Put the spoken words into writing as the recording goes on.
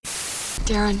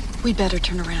Darren, we better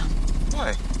turn around.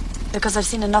 Why? Because I've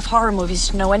seen enough horror movies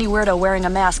to know any weirdo wearing a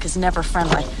mask is never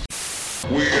friendly.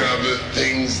 We are the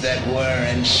things that were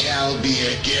and shall be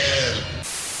again.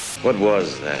 What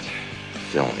was that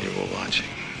film you were watching?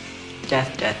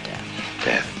 Death, death, death.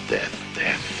 Death, death,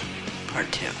 death.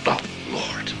 Part 2. Oh,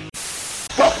 Lord.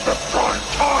 Fuck the prime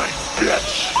time,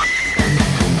 bitch!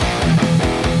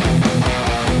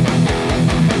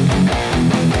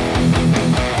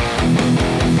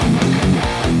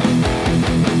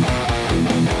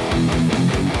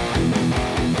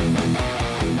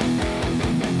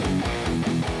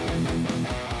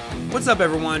 What's up,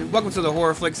 everyone? Welcome to the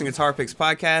Horror Flicks and Guitar Picks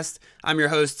podcast. I'm your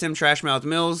host, Tim Trashmouth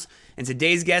Mills, and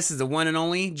today's guest is the one and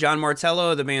only John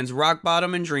Martello of the bands Rock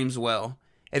Bottom and Dreamswell.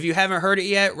 If you haven't heard it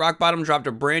yet, Rock Bottom dropped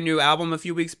a brand new album a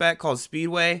few weeks back called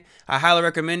Speedway. I highly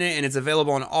recommend it, and it's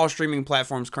available on all streaming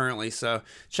platforms currently, so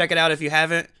check it out if you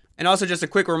haven't. And also just a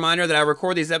quick reminder that I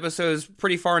record these episodes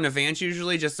pretty far in advance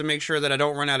usually, just to make sure that I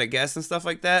don't run out of guests and stuff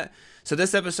like that. So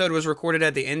this episode was recorded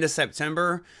at the end of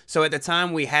September. So at the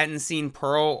time we hadn't seen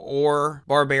Pearl or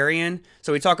Barbarian.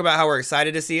 So we talk about how we're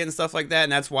excited to see it and stuff like that.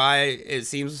 And that's why it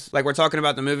seems like we're talking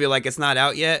about the movie like it's not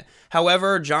out yet.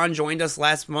 However, John joined us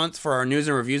last month for our news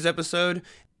and reviews episode.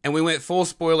 And we went full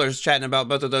spoilers chatting about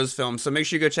both of those films. So make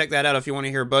sure you go check that out if you want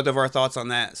to hear both of our thoughts on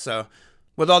that. So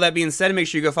with all that being said, make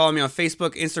sure you go follow me on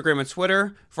Facebook, Instagram, and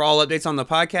Twitter for all updates on the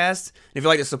podcast. And if you'd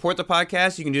like to support the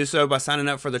podcast, you can do so by signing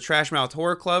up for the Trashmouth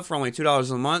Horror Club for only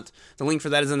 $2 a month. The link for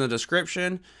that is in the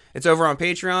description. It's over on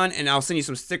Patreon, and I'll send you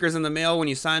some stickers in the mail when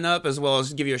you sign up, as well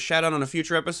as give you a shout out on a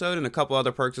future episode and a couple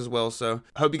other perks as well. So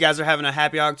I hope you guys are having a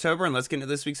happy October, and let's get into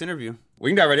this week's interview.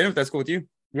 We can dive right in if that's cool with you.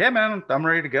 Yeah, man, I'm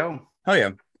ready to go. Oh,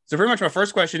 yeah. So pretty much my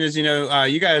first question is,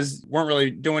 you guys weren't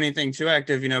really doing anything too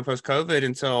active, post-COVID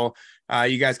until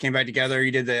you guys came back together.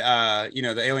 You did the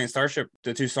Alien Starship,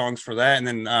 the 2 songs for that. And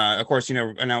then, of course,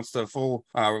 announced the full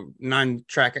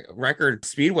 9-track record,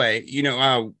 Speedway.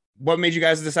 What made you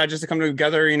guys decide just to come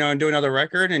together, and do another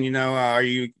record? And, are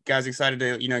you guys excited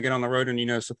to, get on the road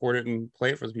and, support it and play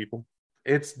it for the people?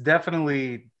 It's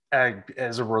definitely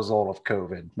as a result of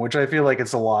COVID, which I feel like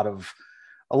it's a lot of,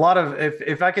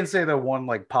 if I can say that one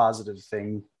like positive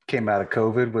thing came out of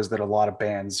COVID was that a lot of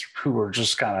bands who were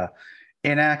just kind of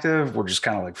inactive were just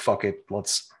kind of like, fuck it,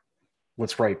 let's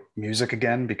write music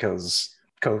again because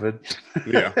COVID.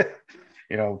 Yeah.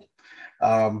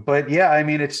 But yeah, I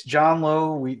mean, it's John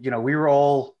Lowe. We were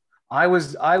all, I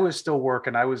was still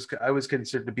working. I was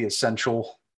considered to be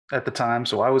essential at the time.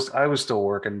 So I was still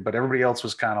working, but everybody else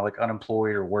was kind of like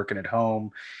unemployed or working at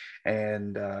home.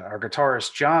 And our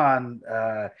guitarist, John,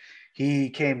 he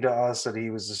came to us and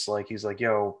he's like,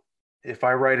 yo, if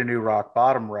I write a new Rock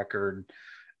Bottom record,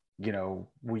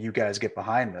 will you guys get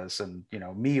behind this? And,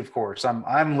 me, of course,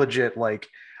 I'm legit. Like,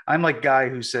 I'm like guy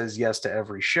who says yes to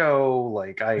every show.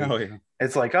 Like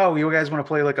It's like, oh, you guys want to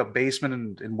play like a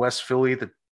basement in West Philly that,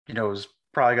 is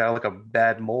probably got like a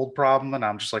bad mold problem. And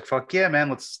I'm just like, fuck yeah, man,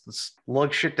 let's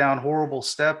lug shit down horrible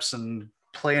steps and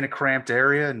play in a cramped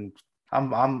area. And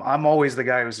I'm always the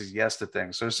guy who says yes to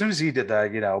things. So as soon as he did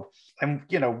that,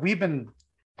 we've been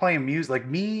playing music, like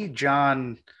me,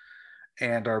 John,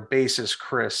 and our bassist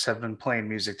Chris have been playing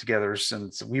music together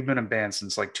since we've been in band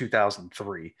since like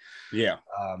 2003. Yeah.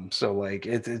 So like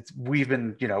we've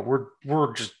been,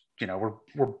 we're just,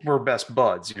 we're best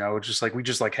buds, just like we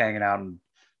just like hanging out and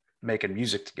making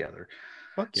music together.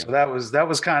 Fuck yeah. So that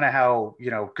was kind of how,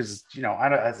 because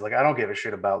I don't give a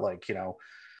shit about like,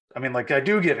 I mean, like I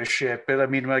do give a shit, but I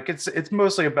mean, like it's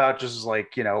mostly about just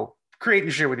like, creating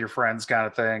shit with your friends kind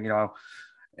of thing,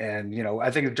 and,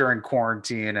 I think during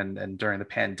quarantine and during the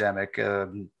pandemic,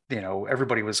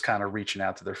 everybody was kind of reaching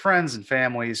out to their friends and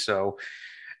families. So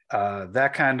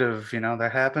that kind of,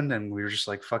 that happened and we were just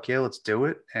like, fuck yeah, let's do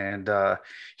it. And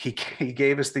he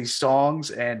gave us these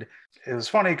songs, and it was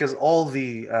funny because all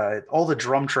the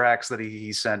drum tracks that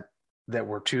he sent that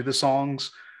were to the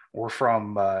songs were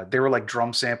from they were like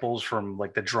drum samples from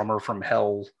like the Drummer from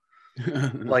Hell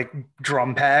like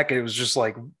drum pack. It was just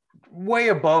like way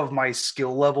above my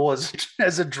skill level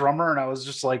as a drummer, and I was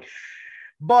just like,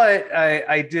 but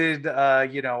I did I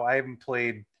haven't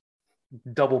played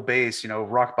double bass.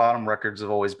 Rock Bottom records have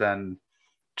always been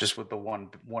just with the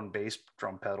one bass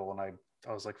drum pedal, and I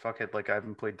was like, fuck it, like I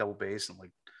haven't played double bass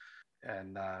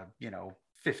and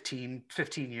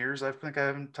 15 years. I think I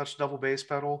haven't touched double bass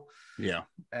pedal. Yeah.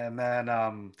 And then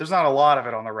there's not a lot of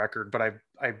it on the record, but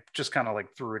I just kind of like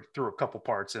threw a couple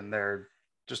parts in there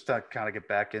just to kind of get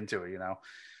back into it,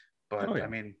 But I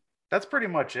mean, that's pretty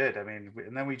much it. I mean,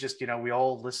 and then we just, we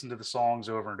all listened to the songs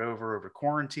over and over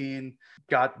quarantine.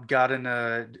 Got in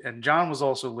a, and John was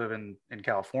also living in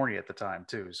California at the time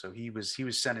too, so he was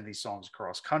sending these songs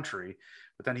across country.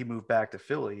 But then he moved back to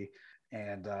Philly,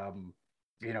 and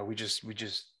we just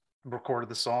recorded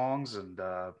the songs, and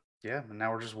yeah, and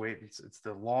now we're just waiting. It's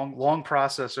the long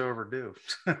process overdue.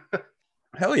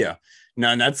 Hell yeah. No,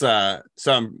 and that's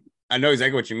I know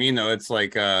exactly what you mean though. It's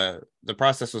like the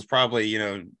process was probably,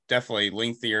 definitely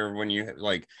lengthier when you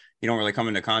like you don't really come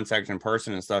into contact in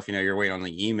person and stuff. You're waiting on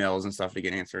the emails and stuff to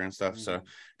get answered and stuff. So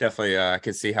definitely I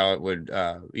could see how it would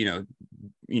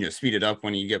speed it up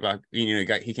when you get back.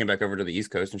 He came back over to the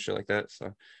East Coast and shit like that.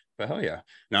 So but hell yeah.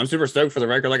 No, I'm super stoked for the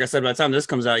record. Like I said, by the time this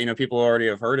comes out, people already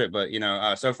have heard it. But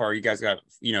so far you guys got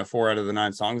 4 out of the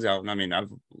 9 songs out, and I mean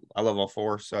I love all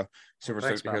 4. So super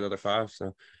stoked to hear the other 5.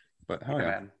 So but hell yeah.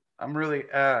 Man. I'm really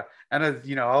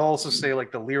and I'll also say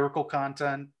like the lyrical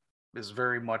content is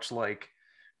very much like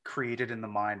created in the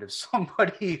mind of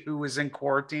somebody who was in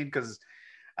quarantine, because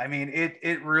I mean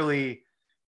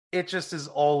it just is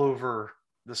all over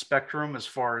the spectrum as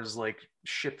far as like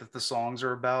shit that the songs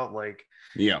are about. Like,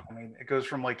 yeah, I mean, it goes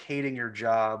from like hating your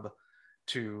job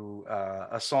to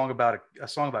a song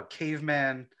about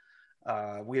caveman.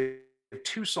 We have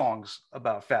 2 songs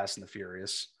about Fast and the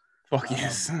Furious. Fuck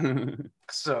yes.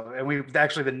 So, and we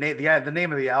actually the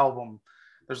name of the album,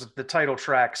 there's the title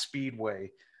track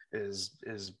Speedway is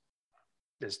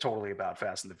totally about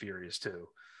Fast and the Furious too.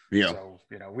 Yeah. So,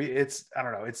 it's I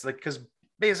don't know, it's like, because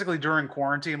basically during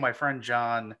quarantine, my friend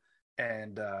John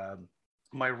and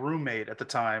my roommate at the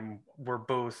time were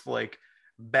both like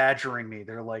badgering me.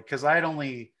 They're like, because I'd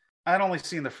only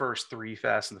seen the first 3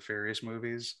 Fast and the Furious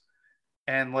movies.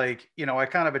 And like, I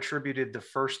kind of attributed the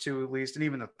first 2 at least, and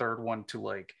even the third one, to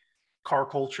like car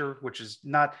culture, which is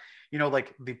not,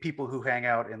 like the people who hang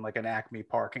out in like an Acme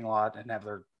parking lot and have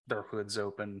their hoods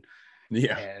open.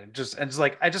 Yeah. And it's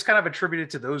like, I just kind of attributed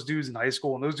to those dudes in high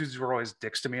school, and those dudes were always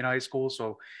dicks to me in high school.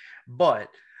 So, but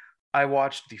I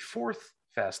watched the 4th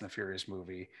Fast and the Furious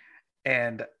movie,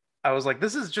 and I was like,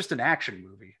 this is just an action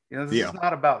movie. This is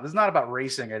not about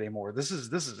racing anymore. This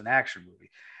is an action movie.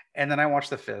 And then I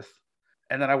watched the 5th.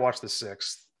 And then I watched the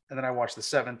 6th, and then I watched the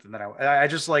 7th, and then I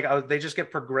just like, they just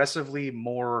get progressively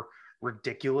more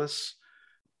ridiculous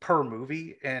per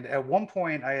movie. And at one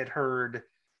point I had heard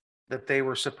that there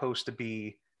was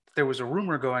a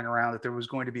rumor going around that there was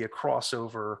going to be a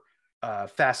crossover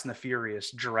Fast and the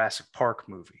Furious Jurassic Park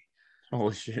movie.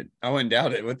 Holy shit. I wouldn't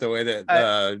doubt it with the way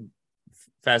that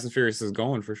Fast and Furious is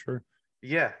going, for sure.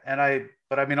 Yeah.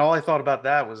 But I mean, all I thought about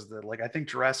that was that, like, I think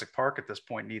Jurassic Park at this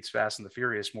point needs Fast and the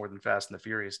Furious more than Fast and the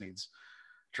Furious needs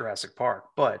Jurassic Park.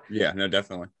 But yeah, no,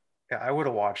 definitely. Yeah, I would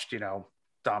have watched, Dom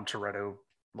Toretto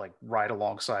like ride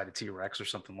alongside a T-Rex or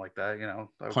something like that.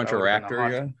 Punch a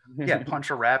raptor. Yeah,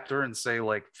 punch a raptor and say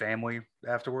like family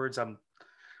afterwards. I'm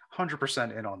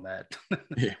 100% in on that.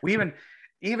 Yeah. We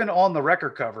even on the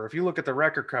record cover, if you look at the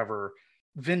record cover,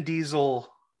 Vin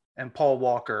Diesel and Paul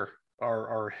Walker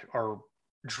are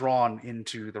drawn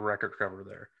into the record cover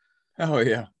there. Oh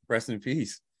yeah, rest in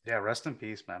peace. Yeah, rest in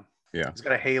peace, man. Yeah, he's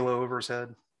got a halo over his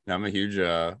head. I'm a huge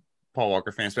Paul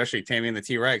Walker fan, especially Tammy and the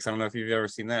T-Rex. I don't know if you've ever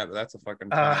seen that, but that's a fucking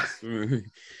movie.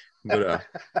 But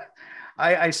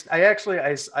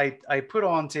I put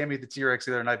on Tammy the T-Rex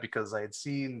the other night because I had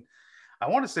seen, I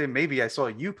want to say maybe I saw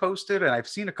you post it, and I've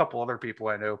seen a couple other people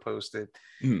I know post it.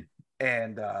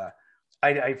 And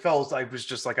I felt I was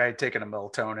just like, I had taken a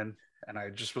melatonin, and I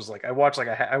just was like, I watched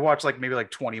maybe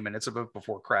like 20 minutes of it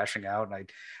before crashing out. And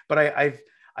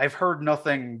I've heard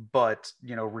nothing but,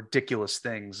 ridiculous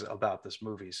things about this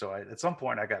movie. So at some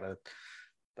point I gotta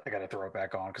throw it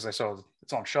back on, because I saw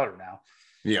it's on Shudder now.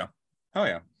 Yeah. Oh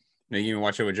yeah. Now you can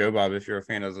watch it with Joe Bob if you're a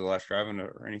fan of The Last Drive-In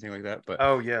or anything like that. But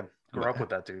oh yeah, grew up with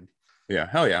that dude. Yeah,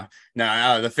 hell yeah.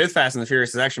 Now the 5th Fast and the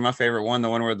Furious is actually my favorite one. The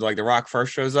one where like The Rock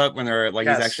first shows up when they're like,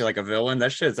 yes, he's actually like a villain.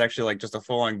 That shit's actually like just a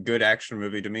full-on good action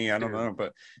movie to me. I don't know,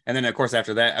 but and then of course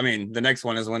after that, I mean, the next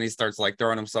one is when he starts like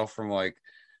throwing himself from like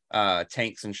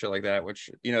tanks and shit like that, which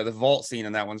the vault scene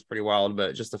in that one's pretty wild,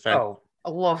 but just the fact. Oh,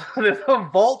 I love the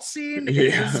vault scene.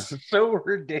 Is so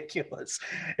ridiculous.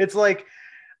 It's like,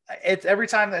 it's every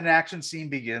time that an action scene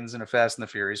begins in a Fast and the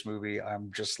Furious movie,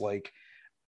 I'm just like,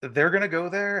 they're gonna go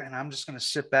there, and I'm just gonna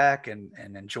sit back and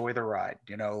enjoy the ride.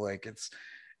 Like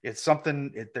it's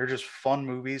something. They're just fun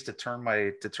movies to turn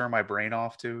my brain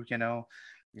off to.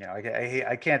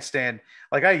 I can't stand,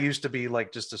 like, I used to be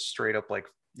like just a straight up like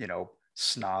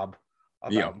snob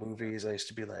about movies. I used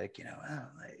to be like,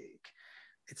 like,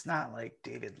 it's not like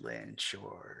David Lynch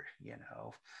or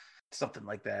something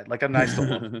like that. Like,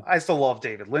 I still love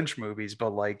David Lynch movies, but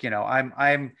like,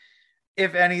 I'm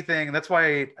if anything, that's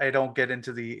why I don't get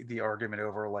into the argument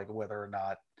over like whether or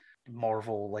not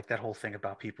Marvel, like that whole thing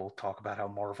about people talk about how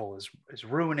Marvel is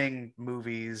ruining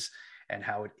movies and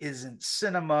how it isn't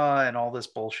cinema and all this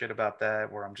bullshit about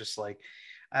that, where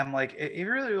I'm like, if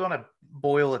you really want to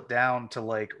boil it down to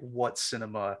like what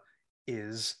cinema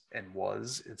is and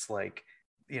was, it's like,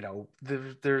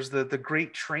 there's the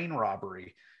Great Train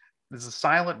Robbery. There's a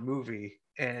silent movie,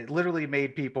 and it literally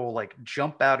made people like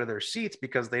jump out of their seats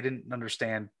because they didn't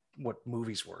understand what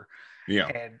movies were. Yeah.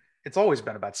 And it's always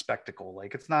been about spectacle.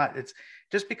 Like it's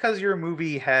just because your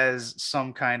movie has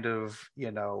some kind of,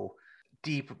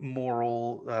 deep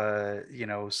moral,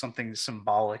 something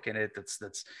symbolic in it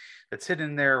that's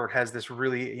hidden there, or it has this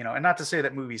really, and not to say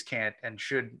that movies can't and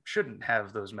shouldn't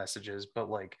have those messages, but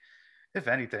like, if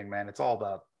anything, man, it's all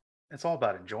about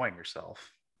enjoying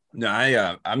yourself.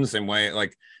 No, I'm the same way.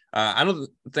 Like, I don't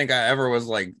think I ever was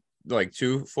like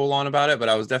too full on about it, but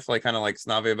I was definitely kind of like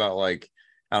snobby about like,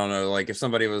 I don't know, like if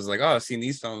somebody was like, "Oh, I've seen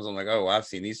these films," I'm like, "Oh, I've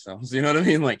seen these films." You know what I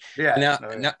mean? Like, yeah.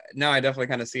 Now I definitely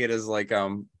kind of see it as like,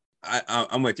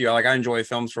 I'm with you. Like, I enjoy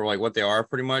films for like what they are,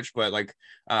 pretty much. But like,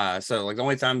 so like the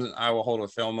only time I will hold a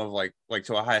film of like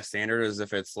to a high standard is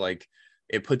if it's like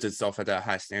it puts itself at that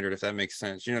high standard, if that makes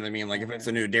sense. You know what I mean? Like, if it's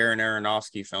a new Darren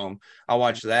Aronofsky film, I'll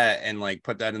watch that and like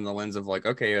put that in the lens of like,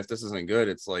 okay, if this isn't good,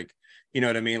 it's like, you know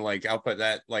what I mean? Like, I'll put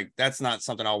that, like, that's not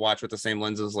something I'll watch with the same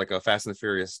lens as like a Fast and the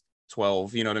Furious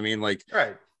 12. You know what I mean? Like,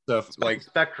 right. So like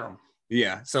spectrum.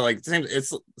 Yeah. So like same.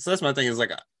 So that's my thing, is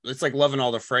like, it's like loving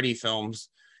all the Freddy films.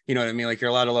 You know what I mean? Like, you're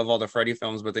allowed to love all the Freddy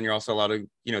films, but then you're also allowed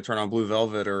to, turn on Blue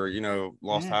Velvet or,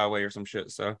 Lost Highway or some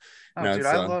shit. So, dude,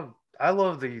 I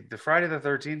love the Friday the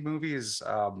 13th movies.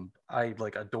 I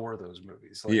like adore those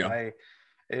movies. Like,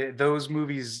 those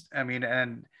movies. I mean,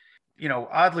 and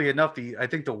oddly enough, I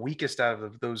think the weakest out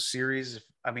of those series.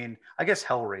 I mean, I guess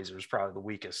Hellraiser is probably the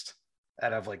weakest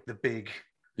out of like the big.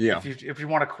 Yeah. If you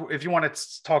want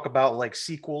to talk about like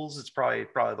sequels, it's probably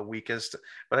the weakest.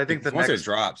 But I think once it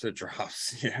drops.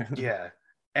 Yeah. Yeah,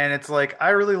 and it's like I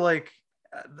really like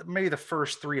maybe the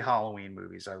first 3 Halloween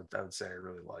movies. I would say I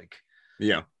really like.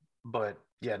 Yeah. But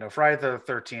yeah, no, Friday the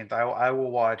 13th. I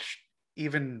will watch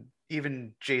even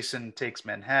Jason Takes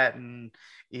Manhattan,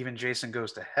 even Jason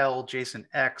Goes to Hell, Jason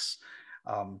X,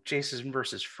 Jason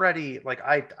versus Freddy. Like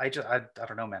I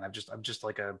don't know, man. I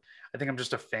think I'm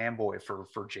just a fanboy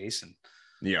for Jason.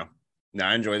 Yeah. No,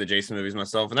 I enjoy the Jason movies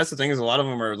myself, and that's the thing, is a lot of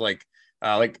them are like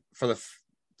for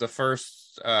the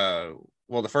first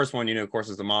the first one, of course,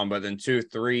 is the mom, but then 2,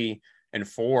 3, and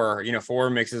 4, 4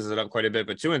 mixes it up quite a bit,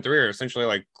 but 2 and 3 are essentially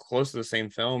like close to the same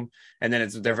film, and then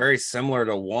they're very similar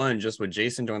to 1, just with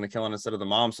Jason doing the killing instead of the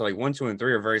mom. So like 1, 2, and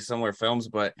 3 are very similar films,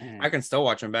 but I can still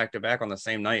watch them back to back on the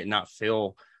same night and not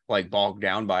feel like bogged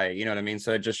down by it. You know what I mean?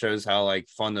 So it just shows how like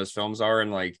fun those films are,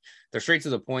 and like they're straight to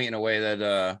the point in a way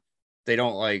that they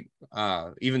don't like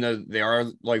even though they are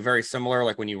like very similar,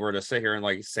 like when you were to sit here and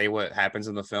like say what happens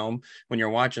in the film, when you're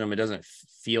watching them, it doesn't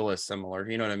feel as similar.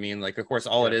 You know what I mean? Like, of course,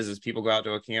 all it is people go out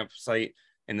to a campsite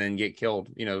and then get killed,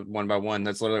 one by one.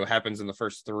 That's literally what happens in the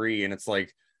first 3, and it's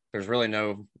like there's really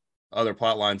no other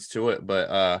plot lines to it,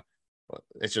 but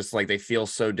it's just like they feel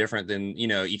so different than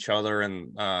each other,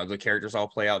 and the characters all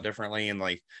play out differently, and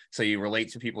like so you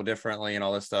relate to people differently and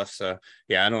all this stuff. So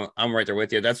yeah, I'm right there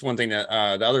with you. That's one thing that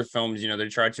the other films, they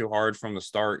tried too hard from the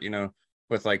start,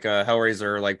 with like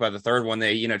Hellraiser. Like by the third one,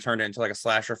 they turned it into like a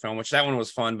slasher film, which that one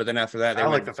was fun, but then after that they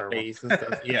like the third one.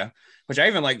 Yeah, which I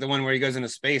even like the one where he goes into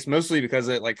space, mostly because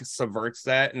it like subverts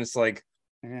that, and it's like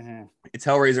it's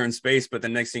Hellraiser in space, but the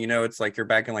next thing you know, it's like you're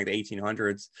back in like the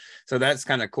 1800s. So that's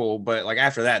kind of cool. But like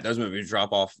after that, those movies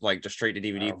drop off like just straight to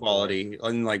DVD quality. Boy.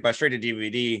 And like by straight to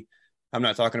DVD, I'm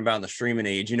not talking about in the streaming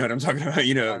age. You know what I'm talking about?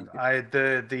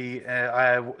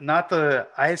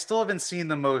 I still haven't seen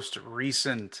the most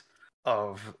recent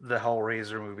of the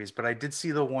Hellraiser movies, but I did see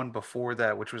the one before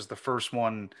that, which was the first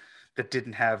one that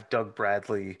didn't have Doug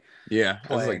Bradley. Yeah,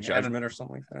 it was like Judgment or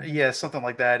something like that. Yeah, something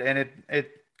like that. And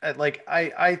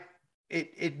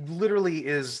it literally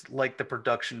is like the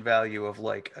production value of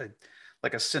like a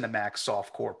Cinemax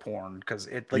softcore porn, because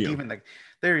it like even like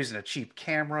they're using a cheap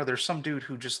camera. There's some dude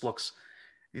who just looks.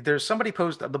 There's somebody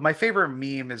my favorite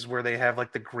meme is where they have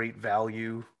like the Great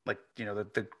Value, like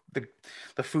the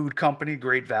food company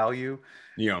Great Value.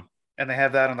 Yeah. And they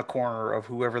have that in the corner of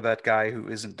whoever that guy who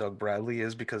isn't Doug Bradley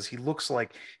is, because he looks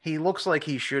like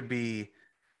he should be.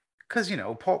 Because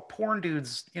porn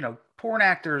dudes, porn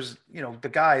actors, the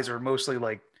guys are mostly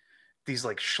like these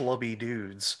like schlubby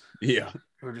dudes. Yeah,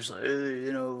 who are just like,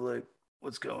 hey, like,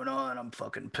 what's going on? I'm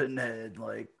fucking Pinhead.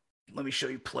 Like, let me show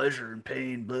you pleasure and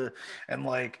pain, blah. And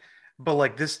like, But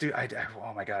like this dude,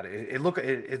 oh my god, it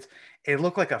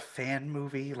looked like a fan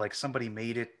movie, like somebody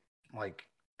made it like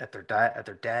at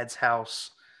their dad's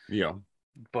house. Yeah.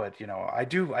 But I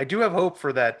do have hope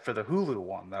for that for the Hulu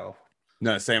one though.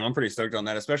 No, same. I'm pretty stoked on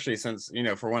that, especially since,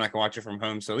 for one, I can watch it from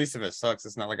home. So at least if it sucks,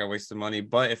 it's not like I wasted money.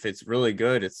 But if it's really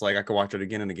good, it's like I could watch it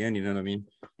again and again. You know what I mean?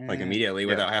 Like immediately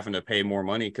without having to pay more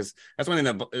money. Because that's one thing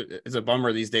that is a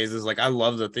bummer these days is like I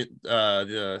love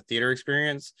the theater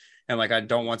experience, and like I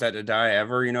don't want that to die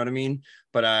ever. You know what I mean?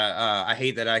 But I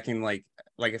hate that I can like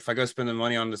if I go spend the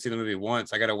money on to see the movie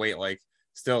once, I got to wait like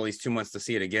still at least 2 months to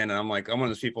see it again. And I'm one of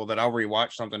those people that I'll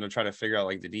rewatch something to try to figure out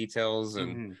like the details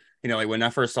and. Like when I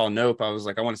first saw Nope, I was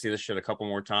like, I want to see this shit a couple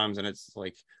more times, and it's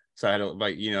like, so I had to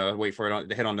like, wait for it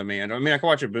to hit on demand. I mean, I can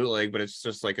watch a bootleg, but it's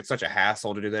just like it's such a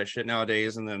hassle to do that shit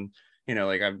nowadays. And then,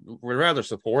 like I would rather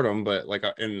support them, but like,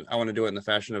 and I want to do it in the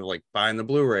fashion of like buying the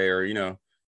Blu-ray or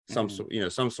some sort.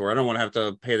 I don't want to have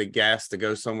to pay the gas to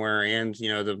go somewhere and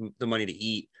the money to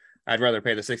eat. I'd rather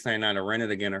pay the $6.99 to rent it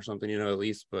again or something, at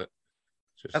least. But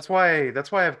that's why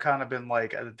I've kind of been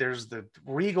like, there's the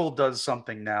Regal does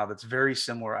something now that's very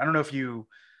similar. I don't know if you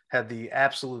had the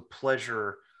absolute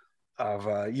pleasure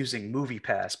of using Movie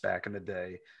Pass back in the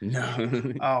day.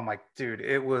 No. Oh my dude,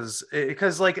 it was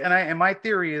because like, and my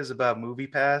theory is about Movie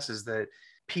Pass is that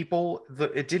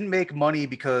it didn't make money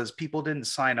because people didn't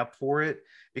sign up for it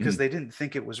because they didn't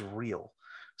think it was real.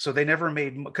 So they never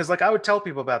made, because like I would tell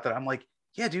people about that. I'm like,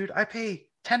 yeah, dude, I pay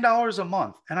 $10 a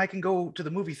month and I can go to the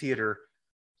movie theater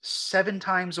 7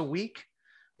 times a week,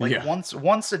 like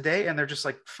once a day, and they're just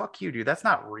like, fuck you, dude, that's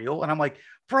not real. And I'm like,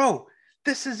 bro,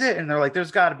 this is it. And they're like, there's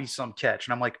got to be some catch.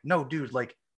 And I'm like, no, dude,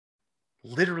 like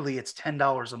literally it's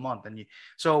 $10 a month. And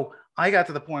so I got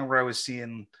to the point where I was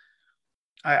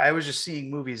just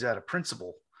seeing movies out of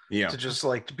principle, to just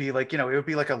like to be like, it would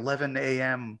be like 11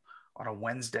 a.m. on a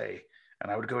Wednesday,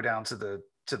 and I would go down to the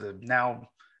now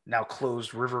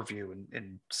closed Riverview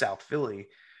in South Philly,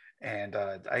 and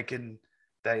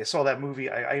I saw that movie.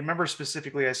 I remember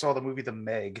specifically I saw the movie The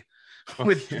Meg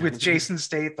with Jason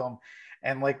Statham,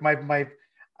 and like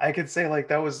I could say like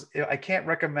that was, I can't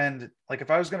recommend, like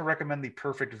if I was going to recommend the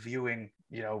perfect viewing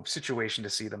situation to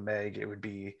see The Meg, it would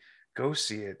be go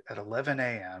see it at 11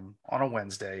 a.m. on a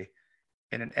Wednesday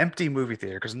in an empty movie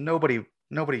theater because nobody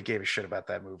gave a shit about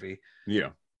that movie. Yeah,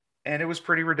 and it was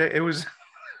pretty ridiculous.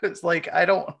 It's like I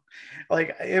don't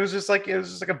like it was just like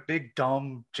a big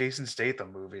dumb Jason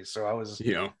Statham movie. So I was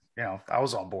I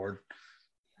was on board.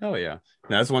 Oh yeah,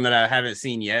 no, that's one that I haven't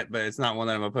seen yet, but it's not one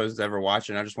that I'm opposed to ever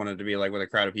watching. I just wanted to be like with a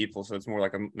crowd of people, so it's more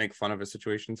like a make fun of a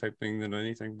situation type thing than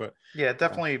anything. But yeah,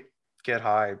 definitely get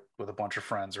high with a bunch of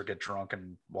friends or get drunk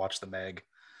and watch The Meg.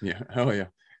 Yeah, oh yeah.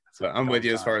 So I'm with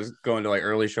you as far as going to like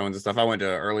early showings and stuff. I went to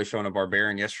an early showing of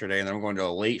Barbarian yesterday, and then I'm going to a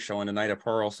late showing tonight of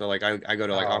Pearl. So like I go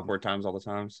to like awkward times all the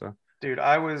time. So dude,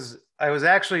 I was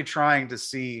actually trying to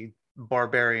see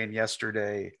Barbarian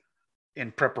yesterday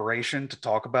in preparation to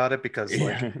talk about it because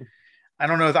like I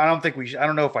don't know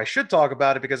if I should talk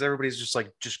about it because everybody's just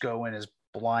like just go in as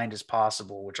blind as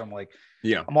possible, which I'm like,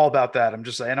 yeah, I'm all about that.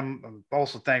 I'm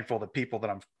also thankful that people that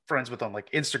I'm friends with on like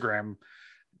Instagram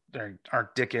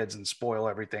aren't dickheads and spoil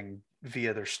everything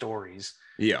via their stories.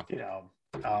 Yeah.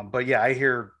 But yeah, I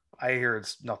hear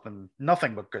it's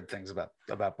nothing but good things about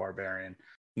Barbarian.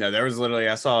 No, there was literally,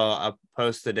 I saw a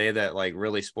post today that like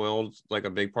really spoiled like a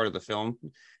big part of the film.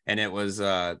 And it was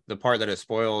the part that it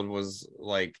spoiled was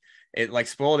like, it like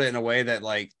spoiled it in a way that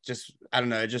like, just, I don't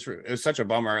know. It was such a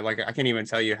bummer. Like, I can't even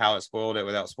tell you how it spoiled it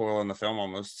without spoiling the film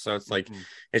almost. So it's like,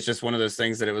 it's just one of those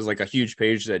things that it was like a huge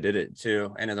page that did it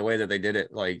too. And in the way that they did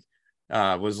it, like,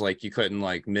 was like, you couldn't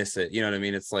like miss it. You know what I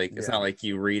mean? It's like, it's not like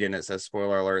you read and it says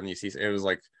spoiler alert and you see, it was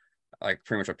like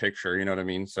pretty much a picture, you know what I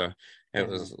mean? So it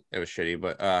was shitty,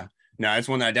 but no, it's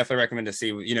one that I definitely recommend to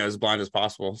see, as blind as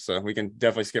possible. So we can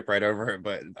definitely skip right over it,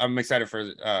 but I'm excited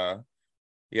for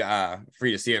you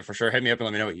to see it for sure. Hit me up and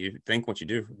let me know what you think, what you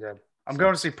do. Yeah. I'm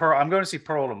going to see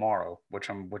Pearl tomorrow, which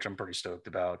I'm pretty stoked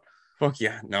about. Fuck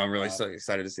yeah. No, I'm really so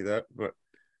excited to see that. But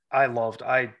I loved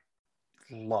X.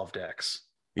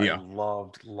 Yeah. I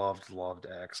loved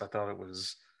X. I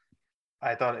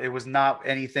thought it was not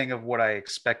anything of what I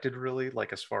expected really,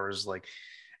 like as far as like,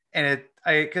 and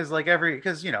because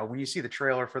when you see the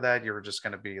trailer for that, you're just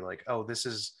going to be like, oh, this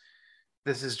is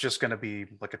just going to be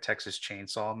like a Texas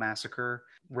Chainsaw Massacre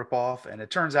ripoff. And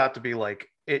it turns out to be like,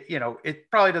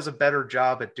 it probably does a better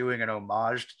job at doing an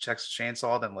homage to Texas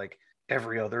Chainsaw than like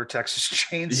every other Texas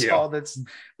Chainsaw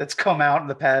that's come out in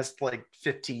the past like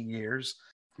 15 years.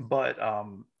 But, I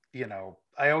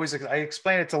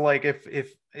explain it to like,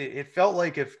 if it felt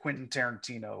like if Quentin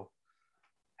Tarantino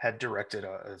had directed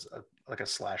like a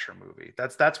slasher movie.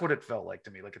 That's what it felt like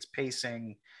to me. Like, it's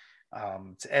pacing,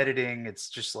 it's editing, it's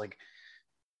just like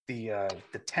the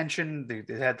tension. It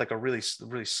had like a really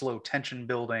slow tension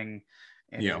building,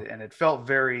 and Yeah. it felt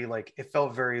very like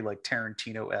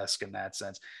Tarantino-esque in that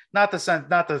sense. Not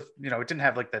the it didn't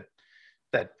have like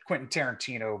that Quentin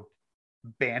Tarantino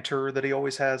banter that he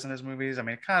always has in his movies. I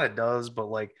mean, it kind of does, but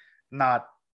like not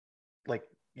like,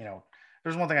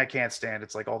 there's one thing I can't stand.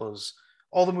 It's like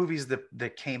all the movies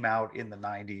that came out in the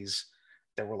 90s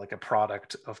that were like a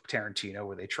product of Tarantino,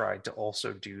 where they tried to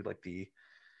also do like the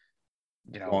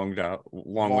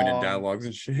long-winded dialogues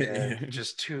and shit. Yeah,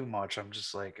 just too much. I'm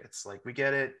just like, it's like, we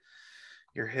get it,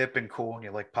 you're hip and cool and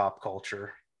you like pop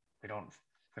culture. We don't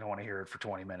want to hear it for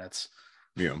 20 minutes.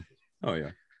 Yeah. Oh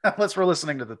yeah. Unless we're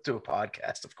listening to a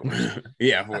podcast, of course.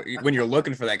 Yeah, when you're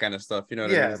looking for that kind of stuff, you know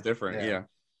what I mean? It's different. Yeah.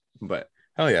 But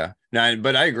hell yeah. No,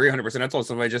 but I agree 100%. I told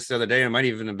somebody just the other day, and it might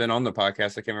even have been on the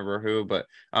podcast, I can't remember who, but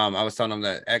I was telling them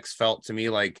that X felt to me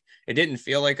like it didn't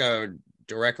feel like a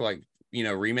direct like,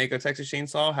 remake of Texas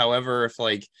Chainsaw. However, if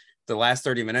like the last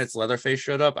 30 minutes Leatherface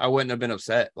showed up, I wouldn't have been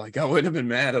upset. Like, I wouldn't have been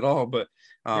mad at all. But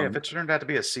if it turned out to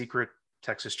be a secret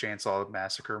Texas Chainsaw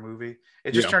Massacre movie,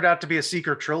 it just turned out to be a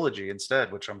secret trilogy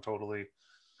instead, which I'm totally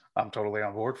on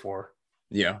board for.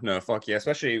 Yeah, no, fuck yeah.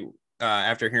 Especially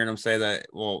after hearing him say that,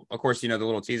 well, of course, the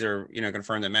little teaser,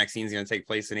 confirmed that Maxine's going to take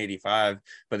place in 85,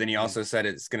 but then he also said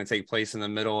it's going to take place in the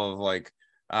middle of like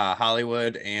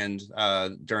Hollywood and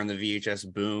during the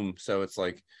VHS boom. So it's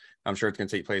like, I'm sure it's going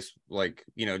to take place like,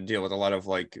 deal with a lot of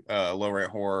like low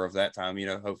rent horror of that time,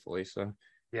 hopefully. So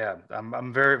yeah,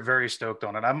 I'm very, very stoked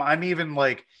on it. I'm even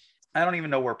like, I don't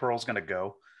even know where Pearl's going to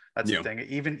go. That's the thing.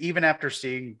 Even after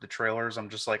seeing the trailers, I'm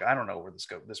just like, I don't know where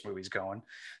this movie's going.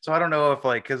 So I don't know if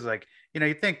like, cause like,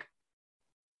 you think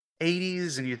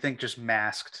 80s and you think just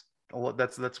Masked.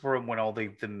 That's where when all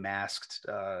the masked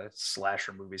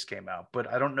slasher movies came out.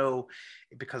 But I don't know,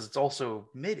 because it's also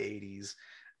mid 80s.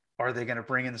 Are they going to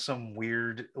bring in some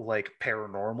weird like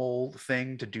paranormal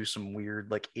thing to do some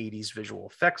weird like 80s visual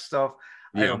effects stuff?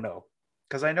 I don't know,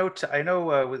 because I know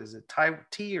what is it, Ty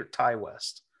or Ty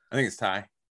West? I think it's Ty.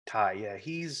 Yeah,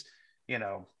 he's,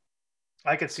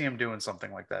 I could see him doing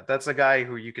something like that. That's a guy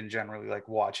who you can generally like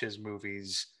watch his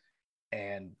movies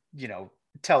and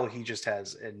tell he just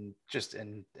has an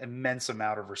immense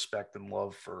amount of respect and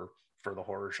love for the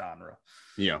horror genre.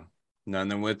 Yeah. No,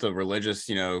 and then with the religious,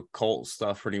 cult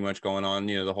stuff pretty much going on,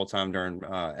 the whole time during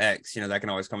X, that can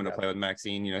always come into play with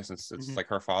Maxine, since it's like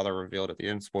her father revealed at the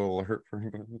end. Spoiler alert for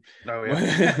anybody. Oh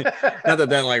yeah. Not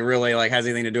that like really like has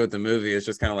anything to do with the movie. It's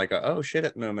just kind of like a oh shit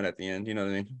at moment at the end, you know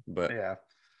what I mean? But yeah.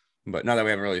 But now that we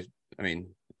haven't really, I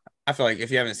mean, I feel like if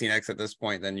you haven't seen X at this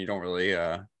point, then you don't really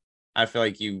I feel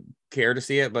like you care to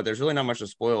see it, but there's really not much to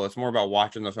spoil. It's more about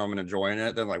watching the film and enjoying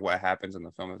it than like what happens in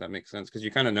the film, if that makes sense. Because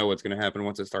you kind of know what's going to happen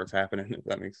once it starts happening, if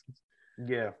that makes sense.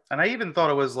 Yeah, and I even thought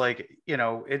it was like,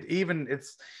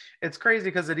 it's crazy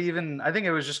because I think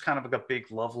it was just kind of like a big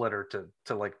love letter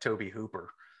to like Tobe Hooper.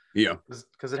 Yeah,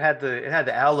 because it had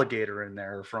the alligator in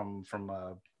there from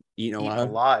Eaten Alive.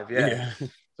 Alive. Yeah.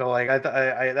 So like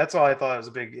I that's all I thought.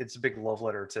 It's a big love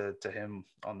letter to him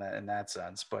on that, in that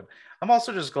sense. But I'm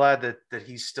also just glad that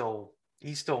he's still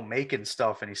making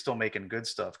stuff, and he's still making good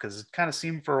stuff, because it kind of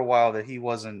seemed for a while that he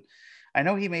wasn't. I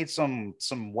know he made some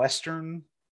Western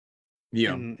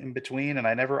in between, and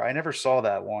I never saw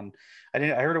that one. I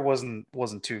heard it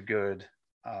wasn't too good.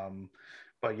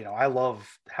 But I love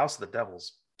House of the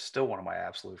Devil's still one of my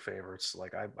absolute favorites.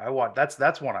 Like I watch,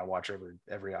 that's one I watch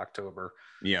every October.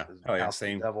 Yeah. Oh yeah,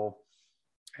 same. The Devil.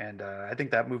 And I think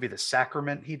that movie The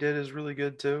Sacrament he did is really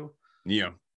good too.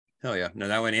 Yeah. Hell yeah. No,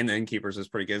 that one and The Innkeepers is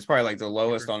pretty good. It's probably like the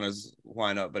lowest on his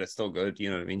lineup, but it's still good. You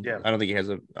know what I mean? Yeah. I don't think he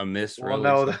has a miss. Well,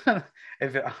 really,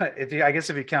 no, I guess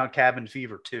if you count Cabin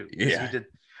Fever 2. Yeah. He did,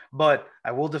 but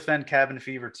I will defend Cabin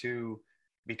Fever 2,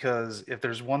 because if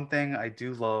there's one thing I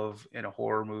do love in a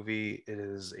horror movie, it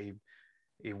is a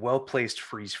well-placed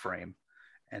freeze frame.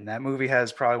 And that movie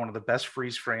has probably one of the best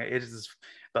freeze frame. It is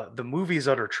the movie's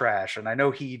utter trash. And I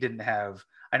know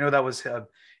that was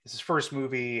his first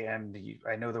movie, and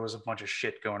I know there was a bunch of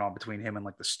shit going on between him and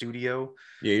like the studio.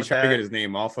 Yeah, he's trying to get his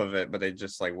name off of it, but they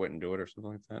just like wouldn't do it or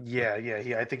something like that.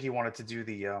 Yeah. I think he wanted to do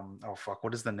the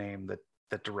what is the name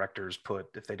that directors put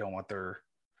if they don't want their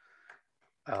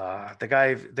the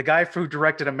guy who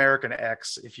directed American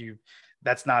X,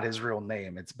 that's not his real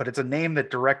name. It's a name that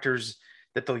directors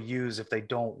that they'll use if they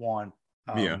don't want.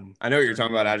 Yeah, I know what you're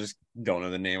talking about. I just don't know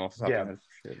the name off the top of my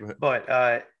head.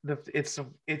 But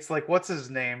it's like, what's his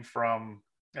name from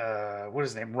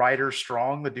Ryder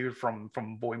Strong, the dude from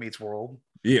Boy Meets World.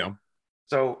 Yeah.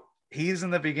 So he's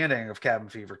in the beginning of Cabin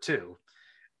Fever 2,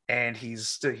 and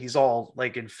he's all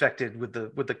like infected with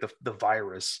the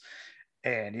virus,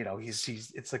 and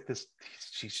he's it's like this,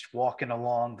 she's walking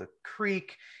along the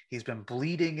creek, he's been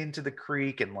bleeding into the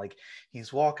creek, and like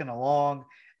he's walking along,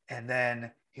 and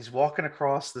then he's walking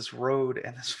across this road,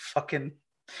 and this fucking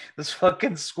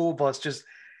school bus just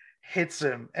hits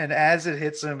him, and as it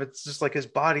hits him, it's just like his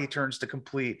body turns to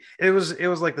complete. It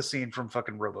was like the scene from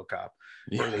fucking RoboCop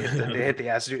where they hit the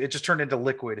acid. It just turned into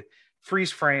liquid.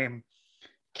 Freeze frame.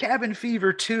 Cabin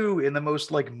Fever 2 in the most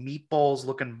like meatballs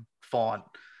looking font,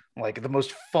 like the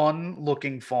most fun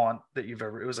looking font that you've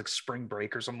ever. It was like Spring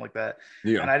Break or something like that.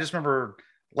 Yeah. And I just remember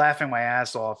laughing my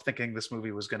ass off, thinking this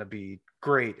movie was going to be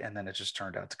great, and then it just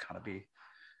turned out to kind of be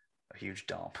a huge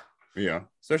dump. Yeah,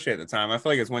 especially at the time. I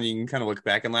feel like it's one you can kind of look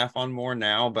back and laugh on more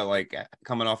now, but like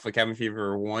coming off of Cabin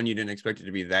Fever 1, you didn't expect it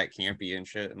to be that campy and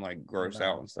shit and like gross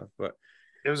out and stuff. But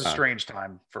it was a strange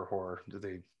time for horror.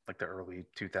 Like the early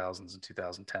 2000s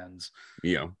and 2010s.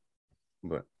 Yeah.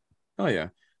 But oh yeah.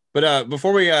 But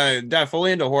before we dive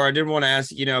fully into horror, I did want to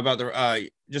ask, about the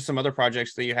just some other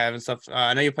projects that you have and stuff.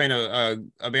 I know you're playing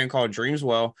a band called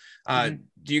Dreamswell.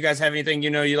 Do you guys have anything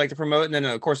you like to promote? And then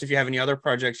of course, if you have any other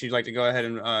projects you'd like to go ahead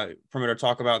and promote or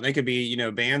talk about, and they could be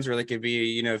bands, or they could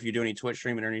be if you do any Twitch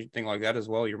streaming or anything like that as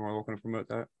well, you're more welcome to promote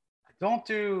that.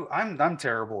 I'm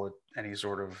terrible at any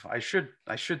sort of. I should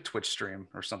Twitch stream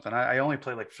or something. I only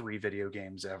play like 3 video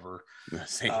games ever.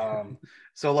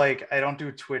 So like I don't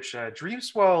do Twitch.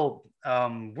 Dreamswell,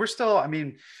 we're still,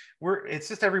 it's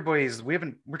just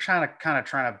we're trying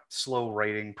to slow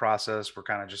writing process. We're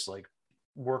kind of just like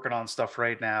working on stuff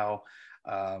right now.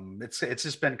 It's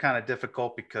just been kind of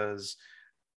difficult because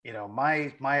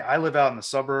I live out in the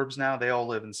suburbs now. They all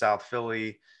live in South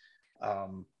Philly.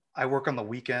 I work on the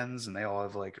weekends, and they all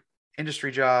have like industry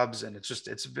jobs, and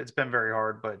it's been very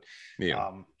hard. But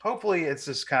hopefully, it's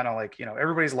just kind of like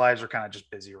everybody's lives are kind of just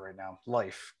busy right now,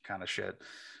 life kind of shit.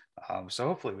 So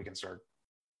hopefully, we can start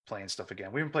playing stuff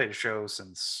again. We haven't played a show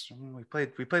since we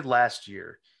played last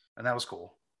year, and that was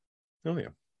cool. Oh yeah.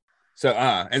 So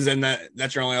and then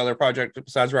that's your only other project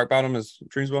besides Rock Bottom is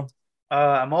Dreamswell?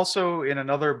 I'm also in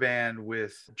another band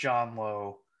with John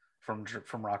Lowe from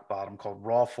Rock Bottom called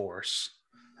Raw Force.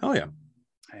 Oh yeah.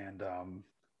 And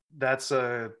that's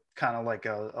a kind of like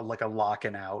a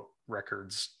Lockin' Out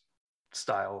Records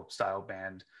style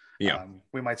band. Yeah.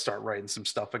 We might start writing some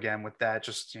stuff again with that,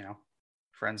 just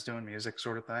friends doing music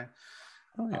sort of thing.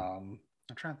 Oh yeah. I'm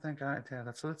trying to think. Yeah,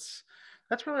 that's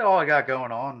really all I got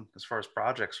going on as far as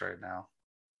projects right now.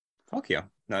 Fuck yeah.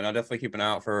 No, definitely keep an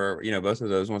eye out for both of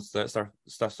those once that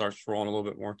stuff starts rolling a little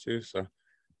bit more too. So,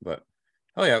 but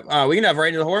oh yeah, we can dive right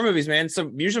into the horror movies, man.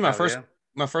 So usually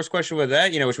my first question with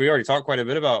that, which we already talked quite a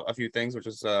bit about a few things, which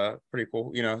is pretty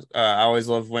cool. I always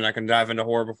love when I can dive into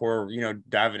horror before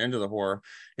diving into the horror.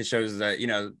 It shows that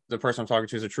the person I'm talking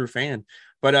to is a true fan.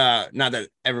 But not that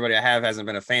everybody I have hasn't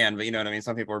been a fan, but you know what I mean.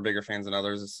 Some people are bigger fans than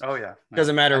others. It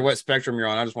doesn't matter what spectrum you're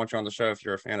on. I just want you on the show if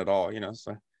you're a fan at all.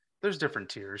 So there's different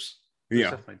tiers. There's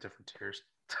definitely different tiers.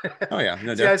 Oh yeah,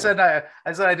 no. See, I said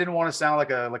I didn't want to sound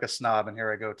like a snob, and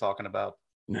here I go talking about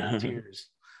tiers.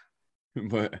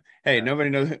 But hey, nobody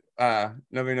knows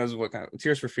what kind of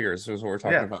Tears for Fears is what we're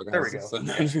talking about, guys. There we go. So,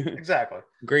 exactly.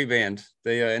 Great band.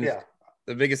 They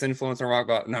the biggest influence on rock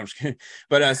bottom. No, I'm just kidding.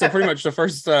 But so pretty much the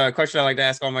first question I like to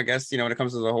ask all my guests, when it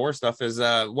comes to the horror stuff is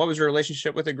what was your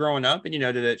relationship with it growing up? And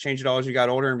did it change at all as you got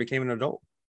older and became an adult?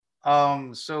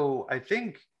 So I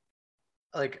think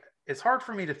like it's hard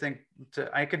for me to think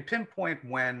I can pinpoint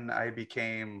when I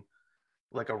became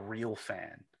like a real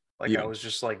fan. Like I was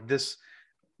just like this.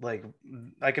 Like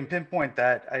I can pinpoint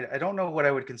that. I don't know what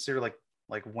I would consider like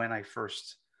when I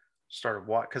first started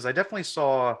watching, because I definitely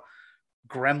saw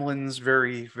Gremlins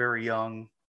very, very young,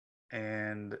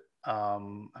 and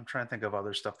I'm trying to think of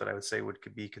other stuff that I would say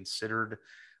could be considered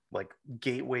like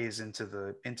gateways into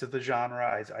the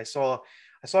genre. I saw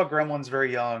Gremlins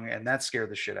very young, and that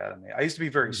scared the shit out of me. I used to be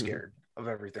very scared of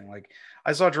everything. Like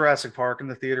I saw Jurassic Park in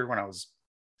the theater when I was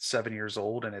 7 years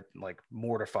old, and it like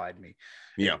mortified me.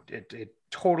 It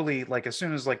totally, like as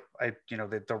soon as like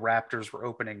the raptors were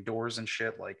opening doors and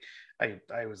shit, like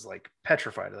I was like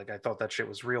petrified. Like I thought that shit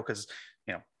was real because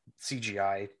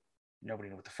CGI, nobody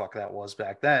knew what the fuck that was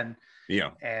back then.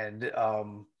 And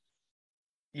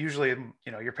usually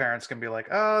your parents can be like,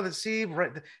 oh, there's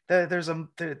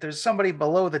somebody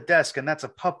below the desk and that's a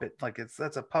puppet, like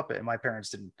that's a puppet. And my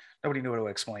parents nobody knew how to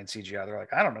explain CGI. They're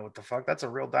like, I don't know what the fuck, that's a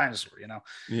real dinosaur,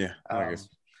 I guess.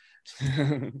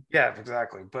 Yeah,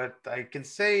 exactly. But I can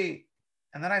say,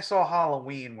 and then I saw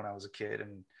Halloween when I was a kid,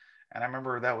 and I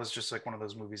remember that was just like one of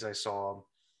those movies I saw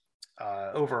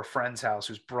over a friend's house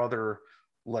whose brother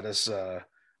let us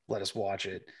watch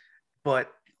it.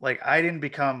 But like I didn't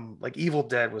become like Evil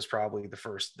Dead was probably the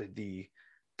first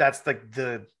that's like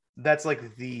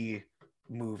the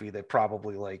movie that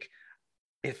probably like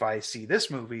if I see this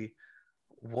movie,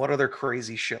 what other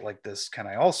crazy shit like this can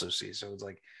I also see? So it's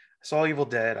like I saw Evil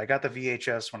Dead. I got the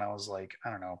VHS when I was like,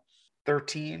 I don't know,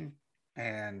 13.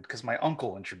 And because my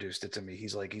uncle introduced it to me,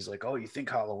 he's like, oh, you think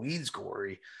Halloween's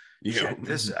gory? Yeah. Check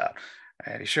this out.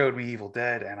 And he showed me Evil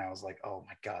Dead, and I was like, oh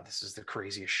my God, this is the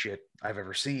craziest shit I've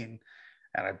ever seen.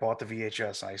 And I bought the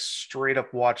VHS, and I straight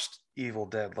up watched Evil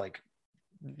Dead like,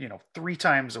 3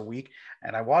 times a week.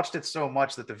 And I watched it so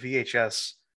much that the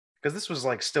VHS, because this was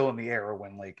like still in the era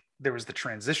when like there was the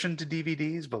transition to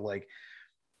DVDs, but like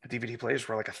DVD players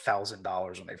were like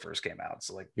 $1,000 when they first came out.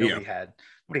 So like nobody had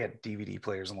DVD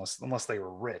players unless they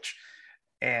were rich.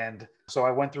 And so I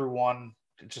went through one,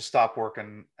 it just stopped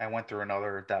working. I went through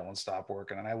another, that one stopped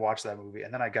working, and I watched that movie.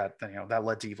 And then I got, that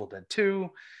led to Evil Dead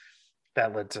 2.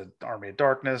 That led to Army of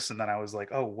Darkness, and then I was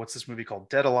like, "Oh, what's this movie called?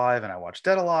 Dead Alive?" And I watched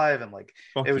Dead Alive, and like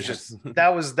it was just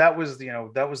that was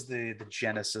the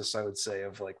genesis, I would say,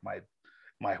 of like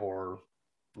my horror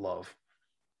love.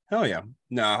 Hell yeah.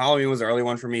 No, Halloween was the early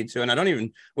one for me too. And I don't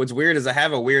even, what's weird is I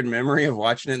have a weird memory of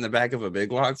watching it in the back of a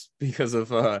Big Lots because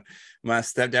of my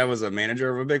stepdad was a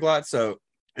manager of a Big Lot. So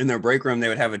in their break room, they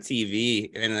would have a TV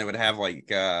and they would have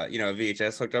like, a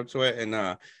VHS hooked up to it.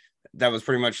 And that was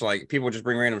pretty much like people would just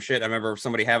bring random shit. I remember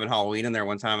somebody having Halloween in there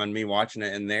one time and me watching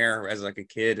it in there as like a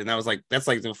kid. And that's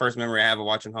like the first memory I have of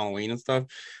watching Halloween and stuff.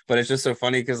 But it's just so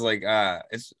funny because like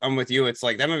I'm with you. It's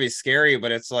like that movie's scary,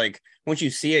 but it's like once you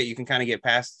see it, you can kind of get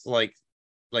past like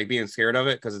being scared of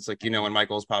it because it's like, when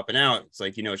Michael's popping out, it's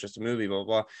like, it's just a movie, blah,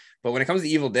 blah, blah. But when it comes to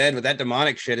Evil Dead with that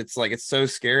demonic shit, it's like it's so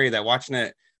scary that watching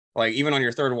it, like even on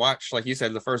your third watch, like you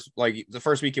said, the first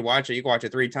week you watch it, you can watch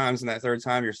it 3 times, and that third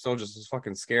time you're still just as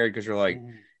fucking scared because you're like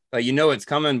it's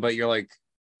coming, but you're like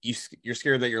you're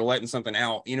scared that you're letting something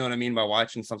out. You know what I mean by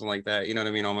watching something like that. You know what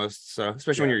I mean almost. So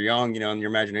especially when you're young, and your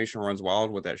imagination runs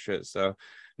wild with that shit. So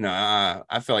no,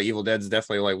 I feel like Evil Dead's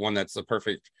definitely like one that's the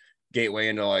perfect gateway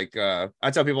into like.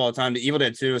 I tell people all the time, the Evil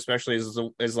Dead 2 especially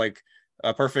is like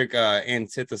a perfect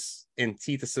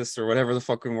antithesis or whatever the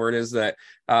fucking word is that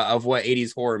of what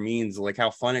 80s horror means, like how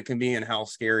fun it can be and how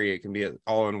scary it can be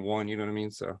all in one. You know what I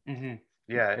mean? So I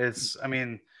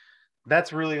mean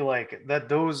that's really like that.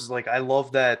 Those like I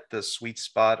love that the sweet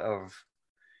spot of,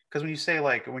 because when you say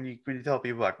like when you tell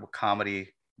people like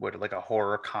what like a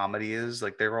horror comedy is,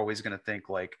 like they're always going to think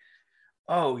like,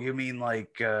 oh, you mean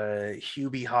like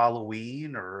Hubie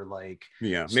Halloween or like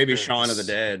maybe Shaun of the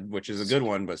Dead, which is a good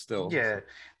one, but still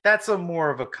that's a more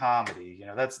of a comedy.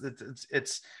 That's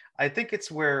it's I think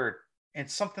it's where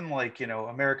it's something like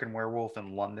American Werewolf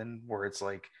in London, where it's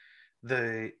like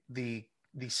the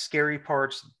scary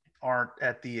parts aren't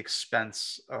at the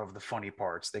expense of the funny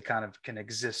parts. They kind of can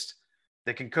exist.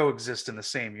 They can coexist in the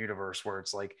same universe where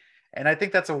it's like, and I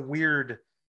think that's a weird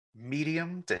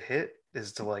medium to hit,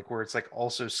 is to like where it's like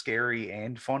also scary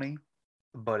and funny,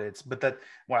 but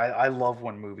I love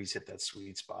when movies hit that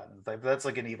sweet spot. That's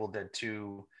like an Evil Dead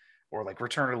 2 or like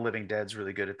Return of the Living Dead's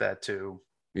really good at that too.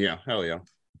 Yeah, hell yeah.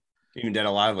 Even Dead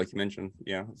Alive, like you mentioned.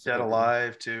 Yeah, Dead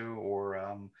Alive too,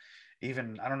 or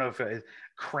even I don't know if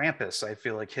Krampus, I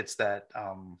feel like hits that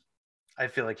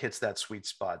sweet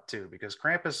spot too, because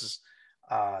Krampus is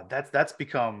that's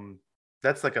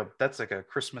like a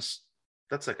Christmas,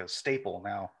 that's like a staple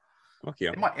now. Fuck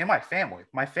yeah. In my family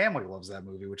loves that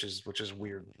movie, which is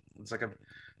weird. It's like a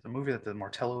movie that the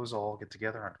Martellos all get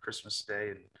together on Christmas Day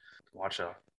and watch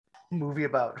a movie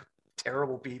about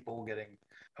terrible people getting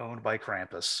owned by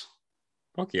Krampus.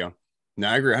 Fuck yeah. No,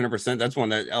 I agree 100%. That's one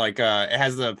that like it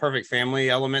has the perfect family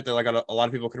element that like a lot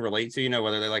of people can relate to,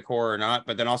 whether they like horror or not.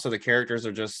 But then also the characters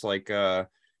are just like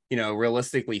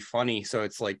realistically funny. So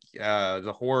it's like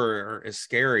the horror is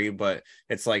scary, but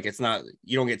it's like it's not,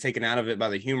 you don't get taken out of it by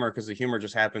the humor, because the humor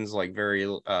just happens like very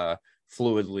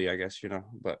fluidly, I guess,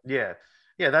 but yeah,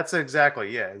 that's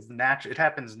exactly, it's natural. It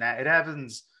happens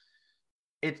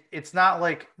it's not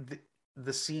like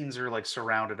the scenes are like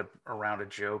surrounded around a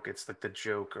joke. It's like the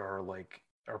joke are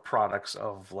products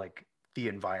of like the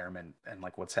environment and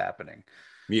like what's happening.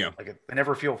 Like I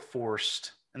never feel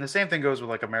forced. And the same thing goes with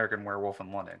like American Werewolf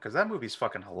in London, because that movie's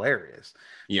fucking hilarious.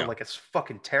 But like it's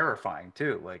fucking terrifying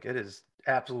too. Like it is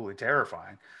absolutely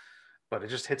terrifying. But it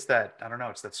just hits that, I don't know,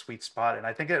 it's that sweet spot. And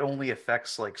I think it only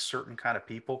affects like certain kind of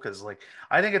people, because like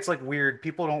I think it's like weird.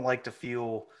 People don't like to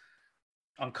feel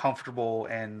uncomfortable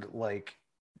and like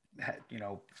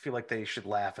feel like they should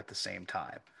laugh at the same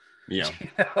time.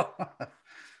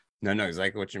 No, no,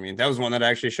 exactly what you mean. That was one that I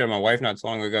actually showed my wife not too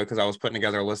long ago because I was putting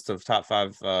together a list of top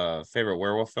 5 favorite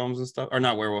werewolf films and stuff, or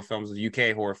not werewolf films,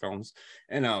 UK horror films.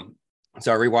 And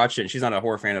so I rewatched it, and she's not a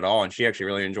horror fan at all, and she actually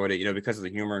really enjoyed it, because of the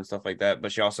humor and stuff like that.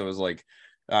 But she also was like,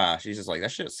 she's just like,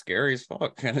 that shit's scary as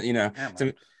fuck. Yeah,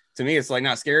 To me, it's like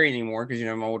not scary anymore because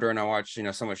I'm older and I watch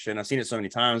so much shit and I've seen it so many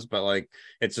times. But like,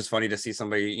 it's just funny to see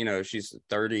somebody, she's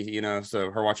 30,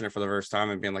 so her watching it for the first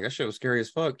time and being like, that shit was scary as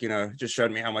fuck. Just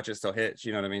showed me how much it still hits.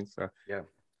 You know what I mean? So yeah,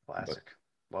 classic.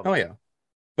 Love oh it. yeah.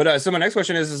 But so my next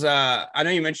question is I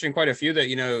know you mentioned quite a few that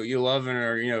you love and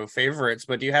are favorites,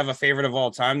 but do you have a favorite of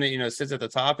all time that sits at the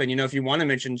top? And if you want to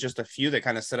mention just a few that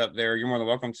kind of sit up there, you're more than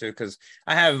welcome to, because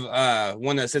I have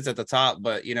one that sits at the top,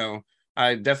 but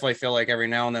I definitely feel like every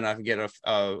now and then I get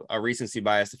a recency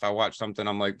bias. If I watch something,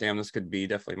 I'm like, damn, this could be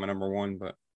definitely my number one.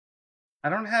 But I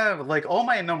don't have like all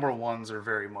my number ones are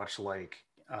very much like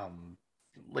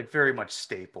very much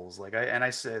staples. I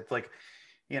said like,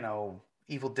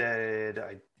 Evil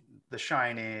Dead, The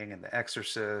Shining, and The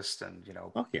Exorcist, and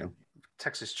fuck yeah.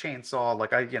 Texas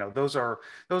Chainsaw. Those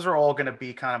are all going to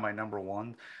be kind of my number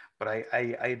one. But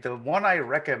I the one I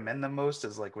recommend the most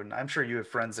is like when I'm sure you have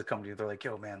friends that come to you, they're like,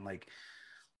 yo man, like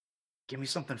give me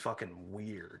something fucking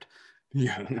weird.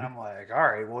 Yeah. And I'm like, all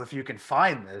right, well if you can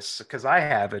find this, because I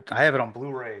have it on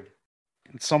Blu-ray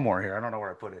somewhere here. I don't know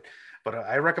where I put it, but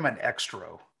I recommend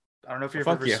Extro. I don't know if you've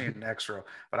ever seen Extro,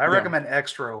 but I recommend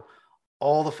Extro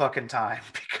all the fucking time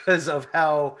because of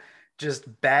how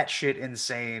just batshit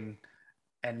insane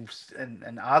and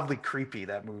oddly creepy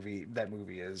that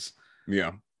movie is.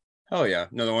 Yeah. Oh yeah.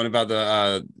 Another one about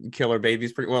the killer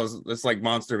babies. Pretty well. It's like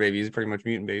monster babies, pretty much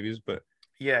mutant babies. But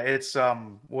yeah, it's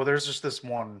well, there's just this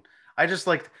one. I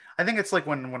think it's like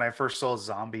when I first saw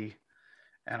Zombie,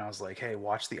 and I was like, hey,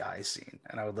 watch the eye scene,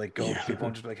 and I would like go to people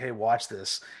and just be like, hey, watch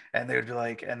this, and they would be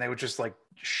like, and they would just like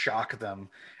shock them.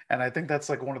 And I think that's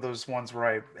like one of those ones where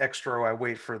I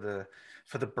wait for the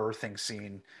birthing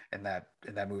scene in that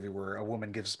movie where a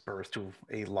woman gives birth to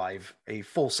a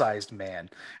full-sized man.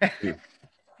 yeah.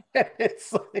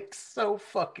 It's like it's so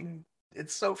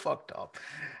fucked up.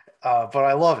 But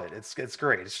I love it. It's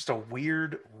great. It's just a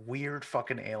weird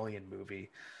fucking alien movie.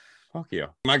 Fuck yeah.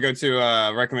 My go-to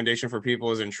recommendation for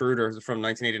people is Intruder from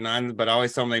 1989, but I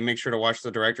always tell them they make sure to watch the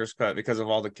director's cut because of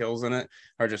all the kills in it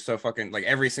are just so fucking, like,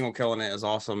 every single kill in it is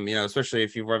awesome, especially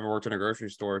if you've ever worked in a grocery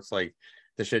store. It's like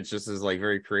the shit just is like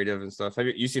very creative and stuff. Have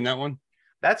you seen that one?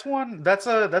 That's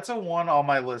a one on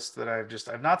my list that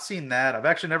I've not seen that. I've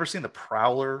actually never seen The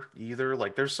Prowler either.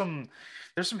 Like there's some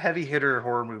heavy hitter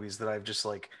horror movies that I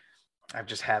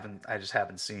just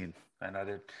haven't seen. And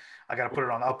I gotta put it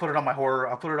on. I'll put it on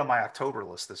my October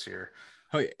list this year.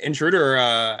 Oh, Intruder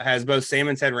has both Sam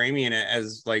and Ted Raimi in it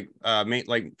as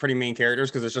pretty main characters,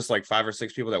 because it's just like 5 or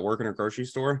 6 people that work in a grocery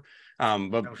store.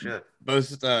 But both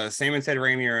Sam and Ted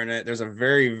Raimi are in it. There's a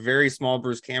very, very small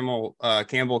Bruce Campbell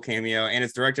cameo, and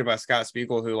it's directed by Scott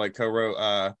Spiegel, who like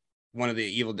co-wrote one of the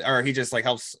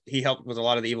he helped with a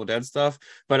lot of the Evil Dead stuff.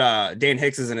 But Dan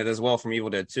Hicks is in it as well from Evil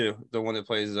Dead 2, the one that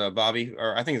plays Bobby,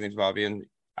 or I think his name's Bobby, and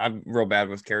I'm real bad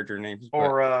with character names.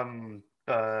 Or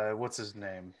what's his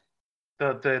name?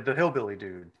 The hillbilly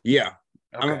dude. Yeah.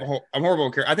 Okay. I'm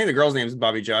horrible. I think the girl's name is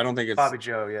Bobby Joe. I don't think it's Bobby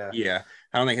Joe. Yeah. Yeah.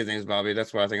 I don't think his name is Bobby.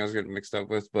 That's what I think I was getting mixed up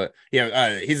with. But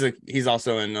yeah, he's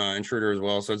also in Intruder as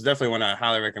well. So it's definitely one I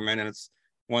highly recommend. And it's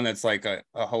one that's like a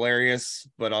hilarious,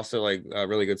 but also like a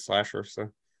really good slasher.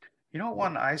 So,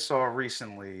 one I saw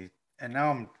recently, and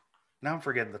now I'm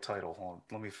forgetting the title. Hold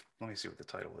on. Let me see what the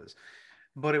title is.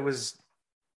 But it was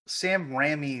Sam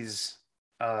Raimi's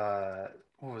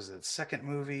what was it? Second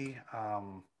movie,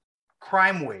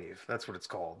 Crime Wave. That's what it's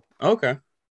called. Okay,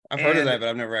 I've heard of that, but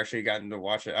I've never actually gotten to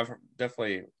watch it. I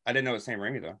didn't know it was Sam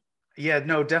Raimi though. Yeah,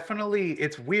 no, definitely.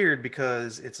 It's weird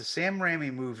because it's a Sam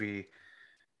Raimi movie,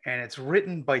 and it's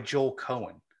written by Joel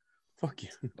Cohen. Fuck you.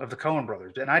 Of the Coen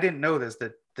brothers, and I didn't know this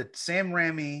that Sam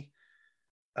Raimi,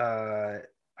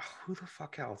 who the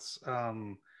fuck else?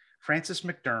 Francis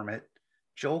McDermott,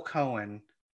 Joel Cohen,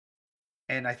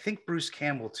 and I think Bruce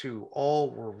Campbell too,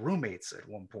 all were roommates at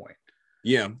one point.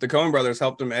 Yeah, the Coen brothers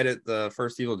helped him edit the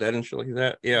first Evil Dead and shit like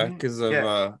that. Yeah, because of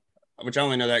which I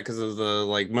only know that because of the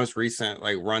like most recent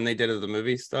like run they did of the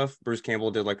movie stuff. Bruce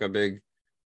Campbell did like a big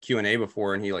Q&A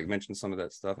before, and he like mentioned some of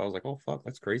that stuff. I was like, oh fuck,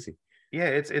 that's crazy. Yeah,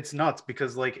 it's nuts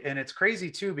because and it's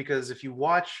crazy too because if you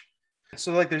watch,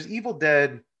 so like there's Evil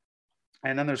Dead,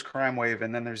 and then there's Crime Wave,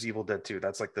 and then there's Evil Dead 2.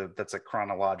 That's like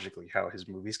chronologically how his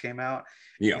movies came out.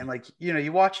 Yeah. And like,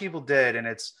 you watch Evil Dead and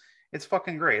it's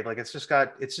fucking great. Like it's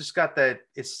got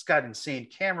insane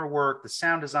camera work. The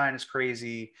sound design is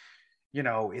crazy. you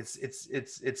know, it's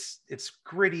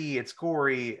gritty, it's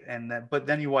gory, but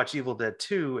then you watch Evil Dead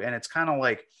 2, and it's kind of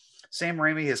like Sam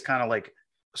Raimi has kind of like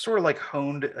sort of like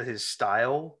honed his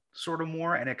style sort of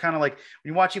more, and it kind of like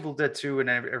when you watch Evil Dead 2 and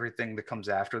everything that comes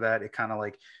after that, it kind of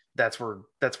like that's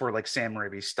where like Sam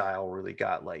Raimi's style really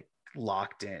got like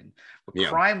locked in. But Yeah.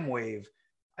 Crime Wave,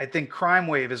 I think Crime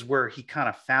Wave is where he kind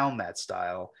of found that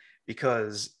style,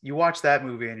 because you watch that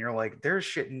movie and you're like, there's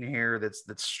shit in here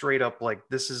that's straight up like,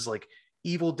 this is like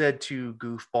Evil Dead 2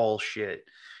 goofball shit.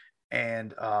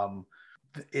 And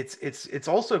it's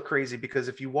also crazy because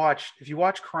if you watch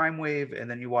Crime Wave and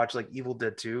then you watch like Evil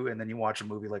Dead 2 and then you watch a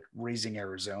movie like Raising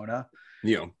Arizona,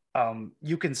 Yeah.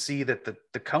 you can see that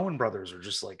the Coen brothers are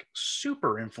just like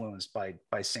super influenced by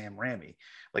Sam Raimi,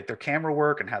 like their camera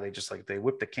work and how they just like they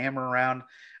whip the camera around.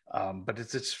 But it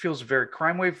feels very,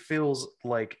 Crime Wave feels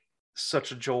like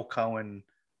such a Joel Coen.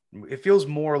 It feels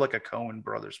more like a Coen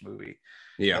brothers movie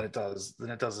than it does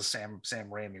a Sam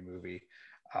Raimi movie.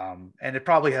 And it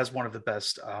probably has one of the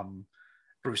best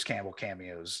Bruce Campbell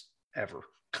cameos ever,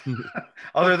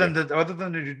 other than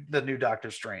the new Doctor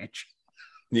Strange.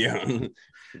 Yeah.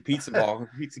 Pizza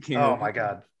king. Oh my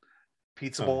god,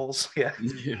 pizza balls. Yeah.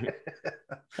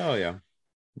 Oh yeah.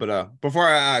 But before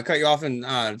I cut you off and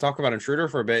talk about Intruder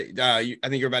for a bit, I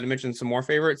think you're about to mention some more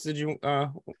favorites. Did you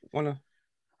want to?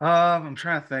 I'm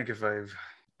trying to think if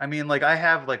I mean, like I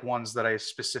have like ones that I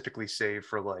specifically save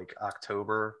for like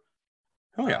October.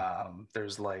 Oh yeah.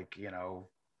 There's like, you know,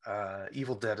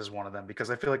 Evil Dead is one of them because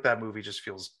I feel like that movie just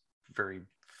feels very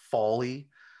fall-y.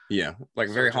 Yeah, like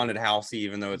So very just- haunted housey,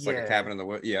 even though it's like a cabin in the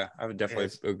woods. Yeah, I would definitely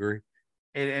agree.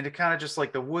 And it kind of just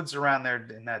like the woods around there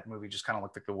in that movie just kind of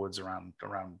look like the woods around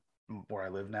where I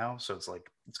live now. So it's like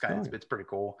it's kind of it's pretty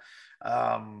cool.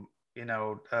 You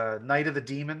know, Night of the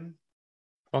Demon.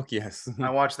 Fuck yes. I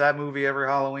watch that movie every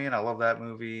Halloween. I love that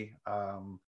movie. What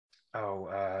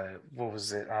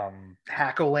was it?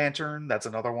 Hack-O-Lantern. That's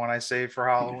another one I save for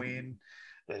Halloween.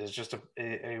 That is just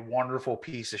a wonderful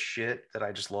piece of shit that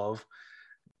I just love.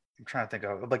 I'm trying to think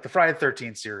of like the Friday the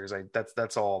 13th series.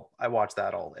 That's all I watch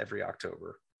that all every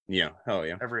October. Yeah, hell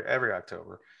yeah. Every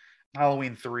October.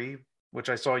 Halloween 3, which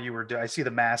I saw you were I see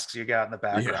the masks you got in the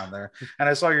background there. And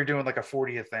I saw you're doing like a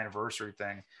 40th anniversary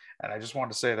thing. And I just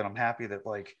wanted to say that I'm happy that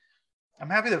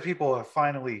people have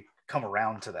finally come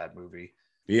around to that movie.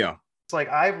 Yeah. It's like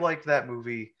I've liked that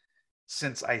movie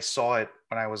since I saw it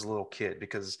when I was a little kid,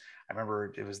 because I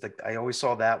remember it was like I always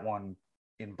saw that one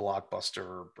in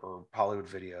Blockbuster or Hollywood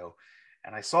Video,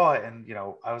 and I saw it and, you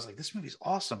know, I was like, this movie's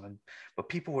awesome. But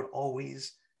people would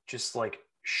always just like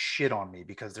shit on me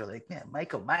because they're like, man,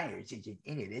 Michael Myers isn't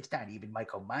in it. It's not even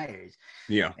Michael Myers.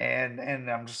 Yeah. And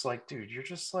I'm just like, dude, you're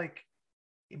just like,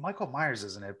 Michael Myers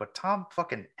isn't it, but Tom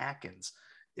fucking Atkins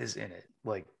is in it.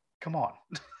 Like, come on.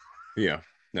 Yeah.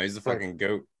 No, he's the fucking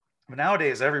goat. But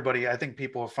nowadays, everybody, I think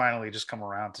people have finally just come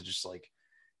around to just like,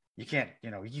 you can't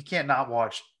not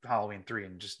watch Halloween 3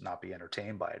 and just not be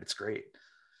entertained by it. It's great.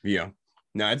 Yeah.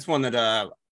 No, it's one that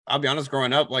I'll be honest,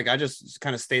 growing up, like I just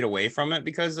kind of stayed away from it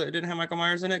because it didn't have Michael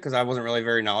Myers in it, because I wasn't really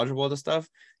very knowledgeable of the stuff.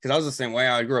 Because I was the same way.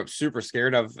 I grew up super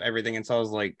scared of everything until I was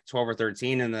like 12 or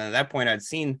 13. And then at that point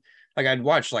I'd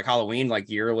watched like Halloween like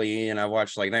yearly, and I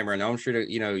watched like Nightmare on Elm Street,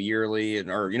 you know, yearly,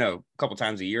 or, you know, a couple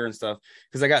times a year and stuff,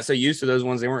 because I got so used to those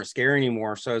ones, they weren't scary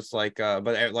anymore. So it's like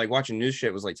but like watching new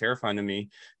shit was like terrifying to me.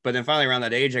 But then finally around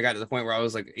that age, I got to the point where I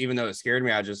was like, even though it scared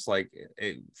me, I just like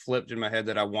it flipped in my head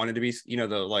that I wanted to be, you know,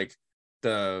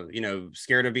 the you know,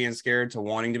 scared of being scared to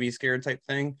wanting to be scared type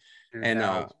thing. Dude, and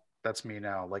now, that's me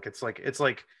now. Like it's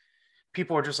like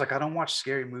people are just like, I don't watch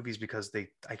scary movies because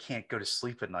I can't go to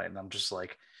sleep at night, and I'm just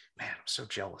like, man, I'm so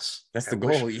jealous. That's the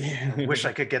goal. Yeah. I wish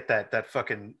I could get that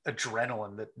fucking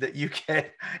adrenaline that you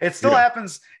get. It still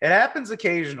happens. It happens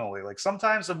occasionally. Like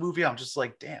sometimes a movie, I'm just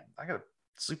like, damn, I gotta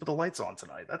sleep with the lights on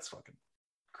tonight. That's fucking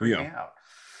creeping me out.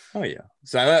 Oh yeah.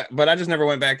 So, but I just never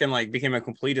went back and like became a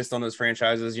completist on those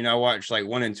franchises. You know, I watched like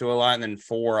 1 and 2 a lot, and then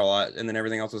 4 a lot, and then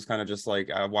everything else was kind of just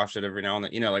like I watched it every now and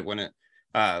then. You know, like when it,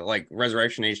 like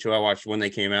Resurrection Age 2, I watched when they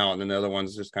came out, and then the other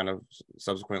ones just kind of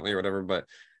subsequently or whatever. But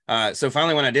so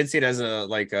finally, when I did see it as a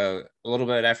little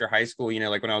bit after high school, you know,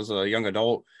 like when I was a young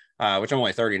adult, which I'm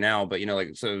only 30 now, but you know,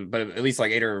 like so, but at least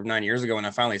like 8 or 9 years ago, when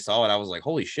I finally saw it, I was like,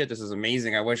 holy shit, this is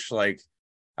amazing. I wish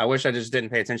I just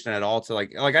didn't pay attention at all to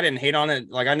like I didn't hate on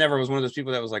it. Like I never was one of those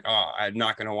people that was like, oh, I'm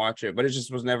not going to watch it, but it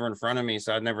just was never in front of me.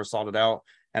 So I never sought it out.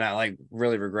 And I like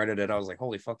really regretted it. I was like,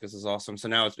 holy fuck, this is awesome. So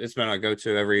now it's been a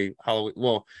go-to every Halloween.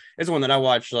 Well, it's one that I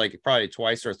watch like probably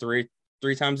twice or three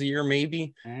times a year,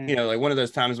 maybe. You know, like one of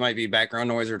those times might be background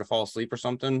noise or to fall asleep or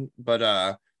something. But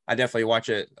I definitely watch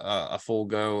it a full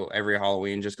go every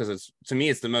Halloween, just because to me,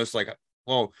 it's the most like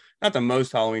well, not the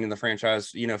most Halloween in the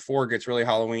franchise. You know, 4 gets really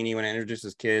Halloweeny when it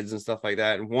introduces kids and stuff like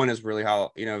that, and 1 is really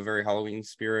very Halloween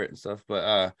spirit and stuff.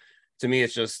 But to me,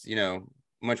 it's just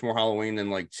much more Halloween than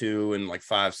like 2 and like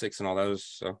 5, 6, and all those.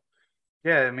 So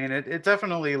Yeah, I mean, it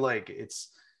definitely like it's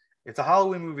a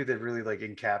Halloween movie that really like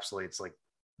encapsulates like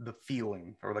the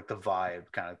feeling or like the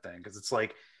vibe kind of thing, because it's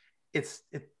like it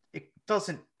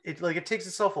doesn't it takes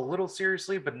itself a little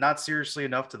seriously, but not seriously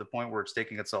enough to the point where it's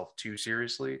taking itself too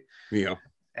seriously. yeah,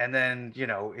 And then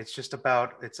it's just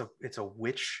about it's a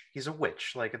witch. He's a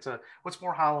witch. Like what's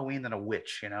more Halloween than a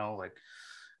witch, like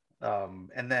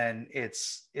and then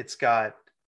it's got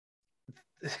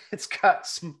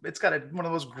one of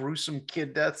the most gruesome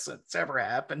kid deaths that's ever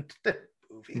happened in that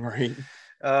movie. right.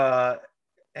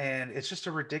 And it's just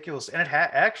a ridiculous, and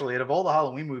actually out of all the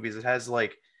Halloween movies, it has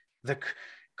like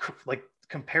like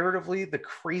comparatively the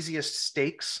craziest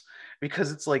stakes,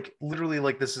 because it's like literally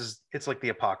like it's like the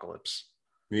apocalypse.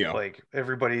 Yeah, Like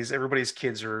everybody's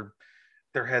kids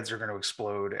their heads are going to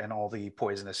explode, and all the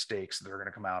poisonous stakes that are going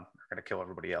to come out are going to kill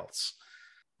everybody else.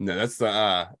 no,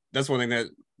 that's one thing that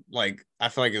like I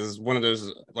feel like is one of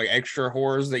those like extra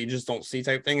horrors that you just don't see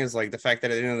type thing, is like the fact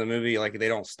that at the end of the movie like they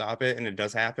don't stop it and it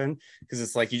does happen, because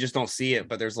it's like you just don't see it,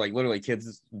 but there's like literally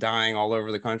kids dying all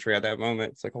over the country at that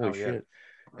moment. It's like holy shit.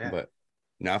 Yeah. But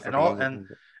no,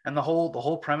 and the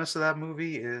whole premise of that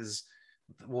movie is,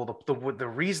 well, the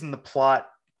reason the plot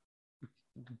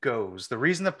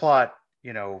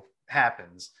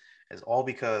happens is all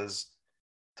because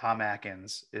Tom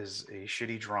Atkins is a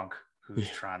shitty drunk who's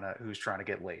trying to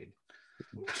get laid.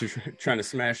 Trying to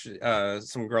smash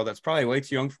some girl that's probably way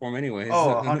too young for him anyways.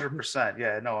 Oh, 100%.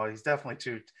 Yeah, no, he's definitely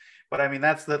too. But I mean,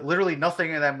 that's literally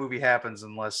nothing in that movie happens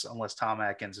unless Tom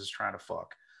Atkins is trying to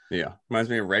fuck. Yeah, reminds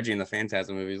me of Reggie in the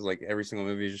Phantasm movies. Like every single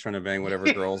movie is just trying to bang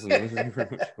whatever girls in the movie.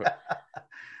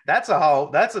 That's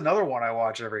another one I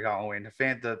watch every Halloween.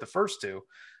 The first 2.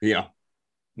 Yeah,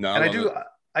 no, and I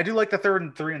do like the third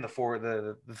and the fourth,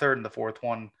 the third and the fourth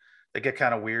one. They get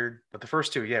kind of weird, but the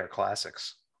first 2, are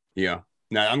classics. Yeah.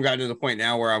 Now I'm gotten to the point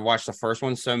now where I've watched the first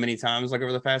one so many times, like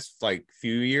over the past like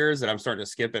few years, that I'm starting to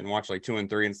skip it and watch like 2 and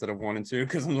 3 instead of 1 and 2.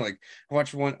 Because I'm like, I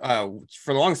watched 1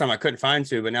 for the longest time I couldn't find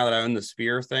 2, but now that I own the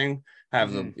Spear thing, I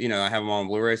have I have them on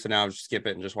Blu-ray, so now I'll just skip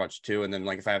it and just watch 2, and then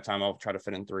like if I have time, I'll try to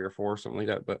fit in 3 or 4 or something like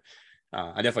that. But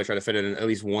I definitely try to fit it in at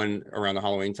least 1 around the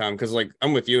Halloween time, because like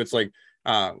I'm with you, it's like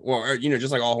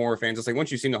just like all horror fans, it's like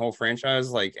once you've seen the whole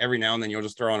franchise, like every now and then you'll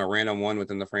just throw on a random one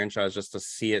within the franchise just to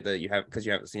see it that you have, because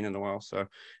you haven't seen it in a while. So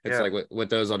it's like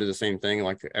with those, I'll do the same thing.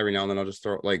 Like every now and then I'll just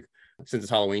throw, like since it's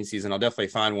Halloween season, I'll definitely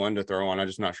find one to throw on. I'm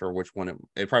just not sure which one.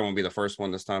 It probably won't be the first one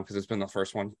this time, because it's been the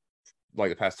first one like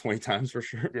the past 20 times for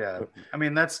sure. Yeah, I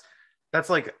mean that's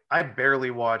like I barely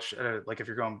watch like if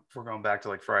we're going back to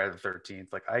like Friday the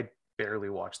 13th, like I barely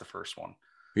watched the first one.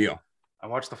 Yeah, I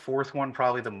watched the fourth one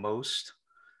probably the most.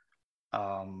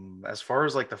 As far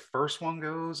as like the first one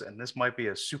goes, and this might be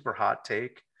a super hot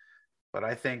take, but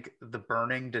I think The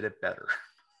Burning did it better.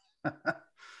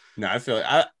 No, I feel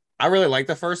I really like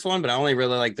the first one, but I only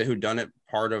really like the whodunit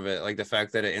part of it, like the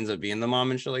fact that it ends up being the mom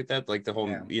and shit like that, like the whole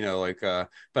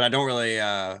but I don't really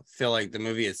feel like the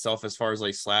movie itself, as far as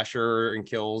like slasher and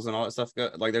kills and all that stuff,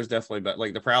 like there's definitely, but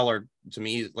like the Prowler to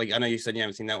me, like I know you said you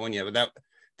haven't seen that one yet, but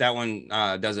that one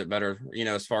does it better,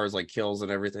 as far as like kills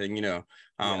and everything,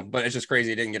 but it's just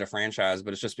crazy it didn't get a franchise,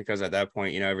 but it's just because at that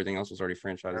point, everything else was already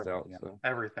franchised out. So.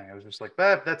 Everything. I was just like,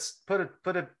 that's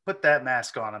put that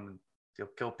mask on him and you'll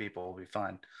kill people, it'll be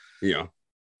fine. Yeah.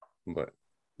 But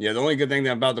yeah, the only good thing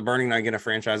about The Burning not getting a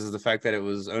franchise is the fact that it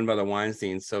was owned by the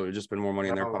Weinsteins, so it just been more money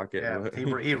in their pocket. Yeah,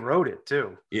 he wrote it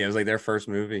too. Yeah, it was like their first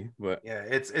movie, but yeah,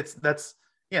 that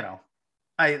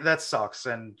sucks,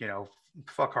 and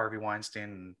fuck Harvey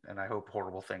Weinstein, and I hope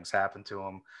horrible things happen to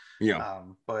him. Yeah.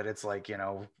 But it's like,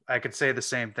 I could say the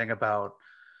same thing about,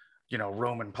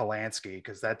 Roman Polanski,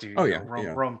 because that dude,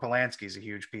 Roman Polanski's a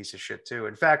huge piece of shit too.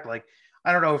 In fact, like,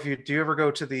 I don't know if do you ever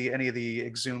go to any of the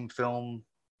Exhumed film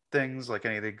things? Like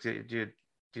any of the, do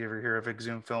you ever hear of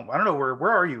Exhumed film? I don't know,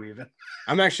 where are you even?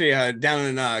 I'm actually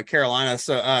down in Carolina,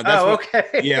 so that's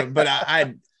okay. Yeah, but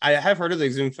I have heard of the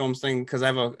Exhumed films thing, because I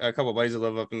have a couple of buddies that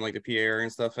live up in like the PA area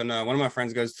and stuff, and one of my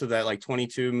friends goes to that like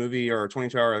 22 movie or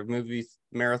 22-hour movie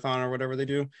marathon or whatever they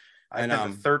do. I've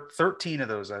been to 13 of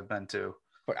those I've been to.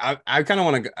 I kind of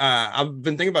want to. I've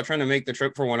been thinking about trying to make the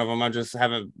trip for one of them. I just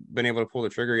haven't been able to pull the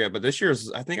trigger yet. But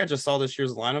I think I just saw this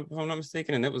year's lineup, if I'm not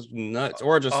mistaken, and it was nuts.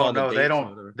 Or just saw the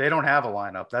dates. They don't have a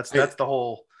lineup. That's the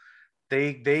whole.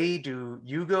 They do.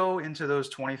 You go into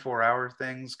those 24-hour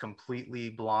things completely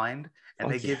blind, and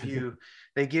they give you,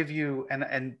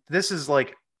 and this is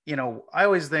like I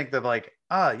always think that like,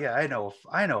 yeah, I know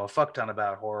a fuck ton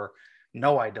about horror.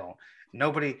 No, I don't.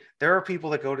 There are people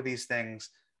that go to these things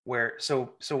where,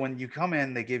 so when you come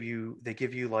in, they give you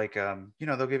like,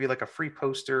 they'll give you like a free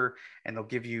poster, and they'll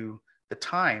give you the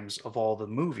times of all the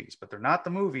movies, but they're not the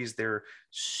movies. They're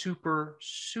super,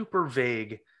 super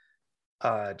vague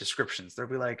descriptions. They'll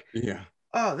be like, Yeah.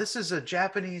 oh, this is a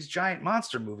Japanese giant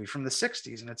monster movie from the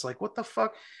 60s. And it's like, what the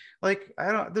fuck? Like,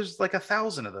 there's like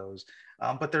 1,000 of those.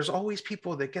 But there's always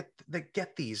people that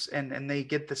get these, and they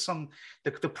get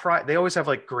they always have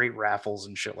like great raffles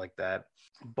and shit like that.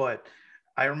 But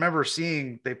I remember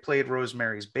they played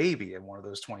Rosemary's Baby in one of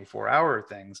those 24-hour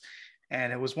things.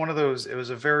 And it was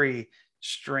a very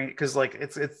strange, because like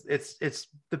it's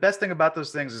the best thing about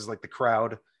those things is like the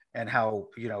crowd and how,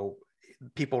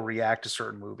 people react to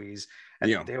certain movies.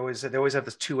 And they always have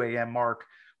this 2 a.m. mark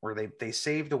where they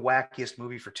save the wackiest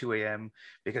movie for 2 a.m.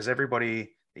 because everybody,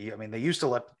 I mean, they used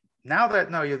to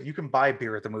no, you can buy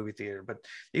beer at the movie theater, but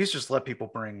they used to just let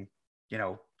people bring,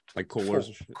 like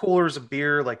coolers of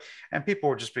beer, like, and people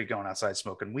would just be going outside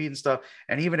smoking weed and stuff.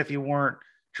 And even if you weren't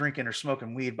drinking or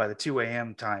smoking weed by the 2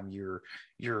 a.m. time,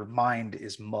 your mind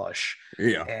is mush.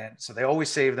 Yeah. And so they always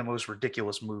save the most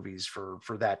ridiculous movies for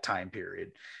that time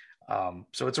period.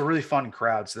 So it's a really fun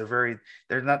crowd. So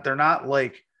they're not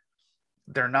like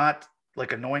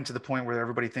annoying to the point where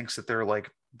everybody thinks that they're like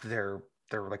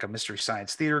a Mystery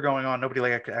Science Theater going on. Nobody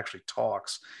like actually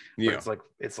talks. Yeah. But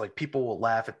it's like people will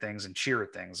laugh at things and cheer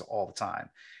at things all the time.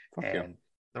 Fuck and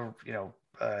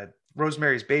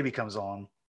Rosemary's Baby comes on,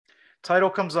 title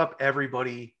comes up,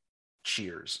 everybody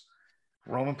cheers.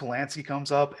 Roman Polanski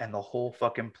comes up, and the whole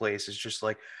fucking place is just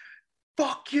like,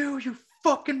 fuck you, you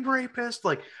fucking rapist,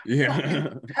 like,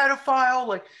 fucking pedophile,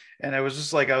 like. And I was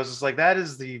just like, that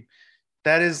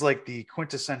is like the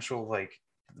quintessential like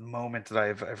moment that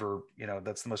I've ever,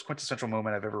 that's the most quintessential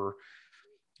moment I've ever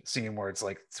seen, where it's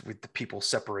like with the people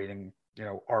separating,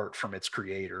 art from its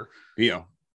creator. Yeah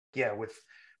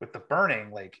With the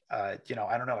burning, like, I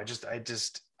don't know,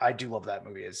 I do love that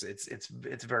movie.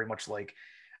 It's very much like,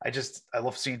 I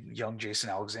love seeing young Jason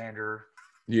Alexander,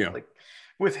 like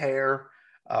with hair.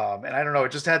 And I don't know,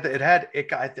 it just had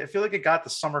I feel like it got the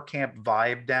summer camp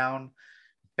vibe down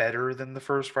better than the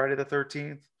first Friday the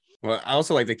 13th. Well, I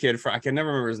also like the kid I can never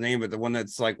remember his name, but the one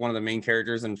that's like one of the main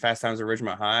characters in Fast Times at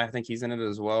Ridgemont High. I think he's in it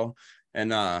as well.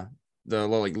 And the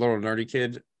little nerdy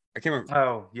kid, I can't remember.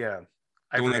 Oh yeah,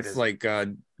 the one that's like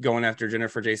going after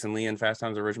Jennifer Jason Leigh in Fast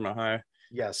Times at Ridgemont High.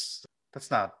 Yes,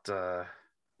 that's not.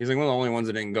 He's like one of the only ones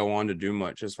that didn't go on to do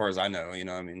much, as far as I know. You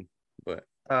know what I mean? But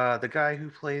the guy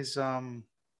who plays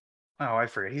I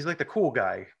forget. He's like the cool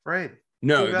guy, right?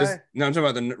 No, cool I'm talking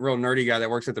about the real nerdy guy that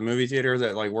works at the movie theater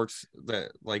that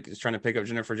is trying to pick up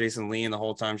Jennifer Jason Leigh, and the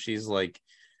whole time she's like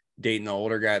dating the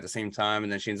older guy at the same time,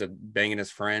 and then she ends up banging his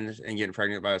friend and getting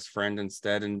pregnant by his friend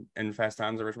instead in Fast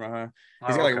Times at Ridgemont High.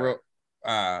 He's got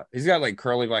like he's got like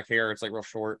curly black hair. It's like real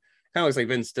short. Kind of looks like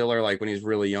Ben Stiller, like when he's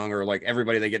really young, or like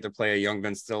everybody they get to play a young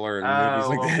Ben Stiller in movies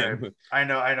like that. I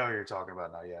know who you're talking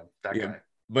about now. Yeah, that guy.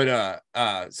 But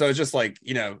so it's just like,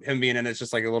 him being in it's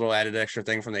just like a little added extra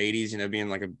thing from the 80s, being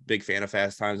like a big fan of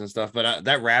Fast Times and stuff. But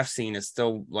that raft scene is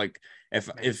still like, if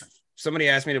somebody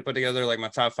asked me to put together like my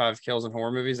top 5 kills in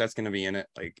horror movies, that's going to be in it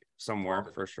like somewhere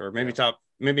for sure. Maybe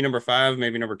maybe number 5,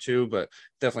 maybe number 2, but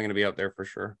definitely going to be up there for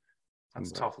sure.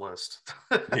 That's a tough list.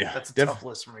 Yeah, that's a tough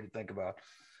list for me to think about.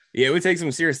 Yeah, it would take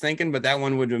some serious thinking, but that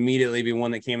one would immediately be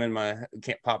one that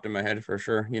popped in my head for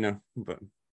sure,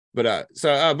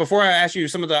 So before I ask you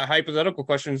some of the hypothetical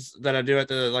questions that I do at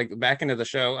the back end of the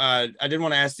show, I did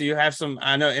want to ask, do you have some,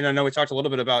 I know we talked a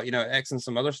little bit about, X and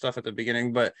some other stuff at the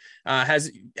beginning, but have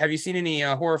you seen any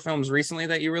horror films recently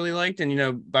that you really liked?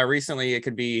 And, by recently, it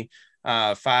could be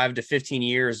 5 to 15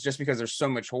 years, just because there's so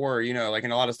much horror, like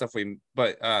in a lot of stuff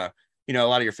a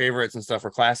lot of your favorites and stuff are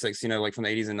classics, like from the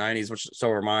 80s and 90s, which so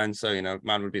are mine. So,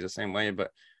 mine would be the same way.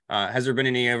 But has there been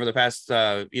any over the past,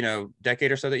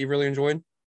 decade or so that you really enjoyed?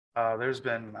 I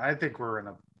think we're in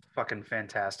a fucking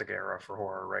fantastic era for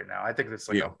horror right now. I think it's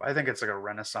like it's like a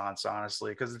renaissance,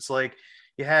 honestly, because it's like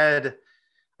it's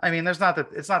not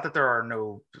that there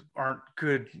aren't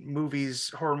good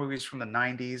horror movies from the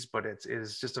 90s, but it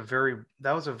is just that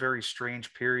was a very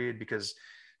strange period, because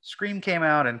Scream came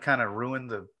out and kind of ruined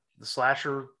the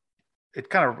slasher. It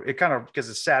kind of because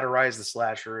it satirized the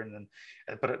slasher,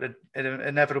 but it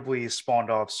inevitably spawned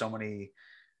off so many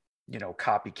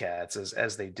copycats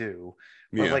as they do.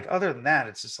 But other than that,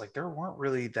 it's just like there weren't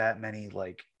really that many,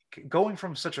 like, going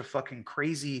from such a fucking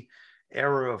crazy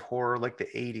era of horror like the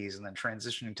 80s and then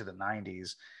transitioning to the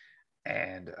 90s,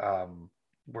 and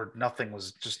where nothing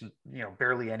was just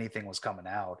barely anything was coming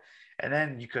out. And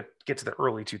then you could get to the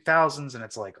early 2000s, and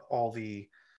it's like all the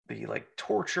like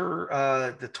torture,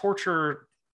 the torture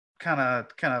kind of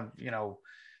the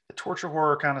torture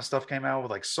horror kind of stuff came out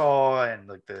with like Saw and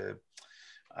like the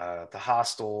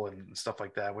Hostel and stuff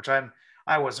like that, which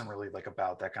I wasn't really like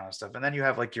about that kind of stuff. And then you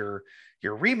have like your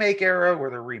remake era where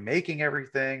they're remaking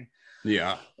everything.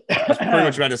 Yeah, I was pretty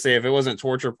much about to say if it wasn't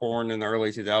torture porn in the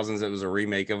early 2000s, it was a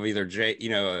remake of either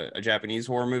a Japanese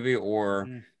horror movie or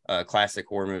a classic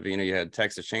horror movie. You had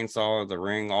Texas Chainsaw, The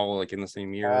Ring, all like in the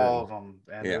same year. All of them,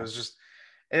 and it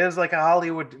was like a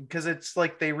Hollywood, because it's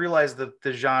like they realized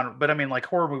the genre. But I mean, like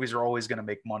horror movies are always going to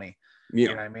make money. Yeah. You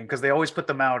know what I mean? Because they always put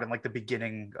them out in like the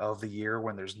beginning of the year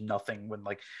when there's nothing, when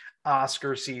like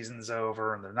Oscar season's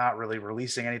over and they're not really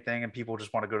releasing anything, and people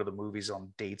just want to go to the movies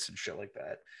on dates and shit like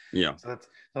that. Yeah. So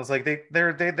it's like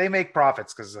they make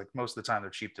profits because like most of the time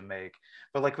they're cheap to make.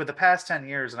 But like with the past 10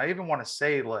 years, and I even want to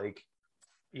say like,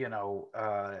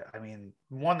 I mean,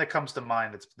 one that comes to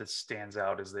mind that stands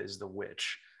out is The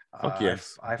Witch. Fuck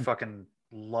yes. I fucking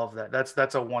love that.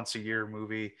 That's a once a year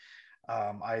movie.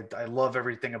 I love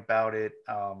everything about it.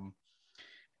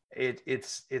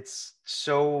 It's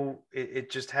so it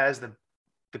just has the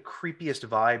creepiest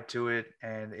vibe to it,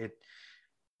 and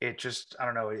it just, I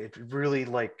don't know, it really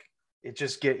like it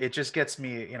just gets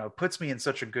me, puts me in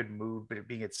such a good mood, but it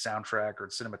being its soundtrack or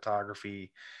its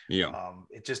cinematography.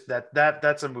 It just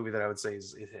that's a movie that I would say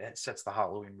it sets the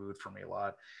Halloween mood for me a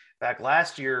lot. Back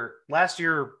last year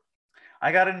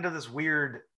I got into this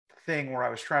weird thing where I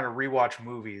was trying to rewatch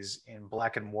movies in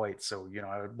black and white. So,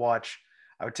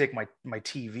 I would take my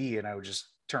TV and I would just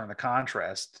turn the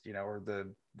contrast, or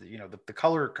the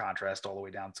color contrast all the way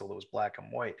down until it was black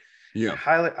and white. Yeah.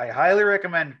 I highly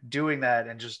recommend doing that,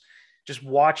 and just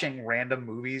watching random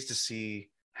movies to see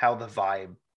how the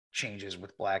vibe changes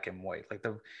with black and white.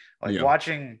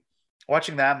 Watching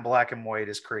that in black and white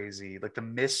is crazy. Like The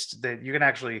Mist, that you can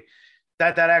actually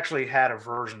that actually had a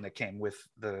version that came with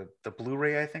the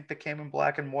Blu-ray, I think, that came in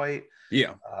black and white.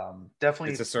 Yeah.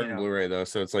 Definitely. It's a certain Blu-ray though,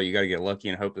 so it's like you got to get lucky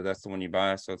and hope that that's the one you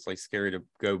buy. So it's like scary to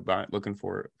go buy looking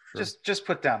for it. Sure. Just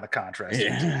put down the contrast.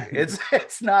 Yeah.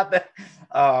 It's not that.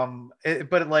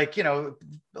 But like, a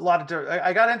lot of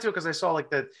I got into it because I saw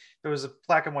like that there was a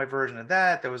black and white version of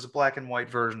that. There was a black and white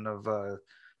version of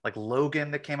like Logan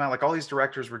that came out. Like all these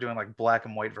directors were doing like black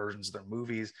and white versions of their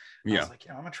movies. And I was like,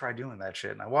 I'm gonna try doing that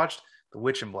shit. And I watched The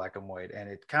Witch in black and white, and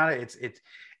it kind of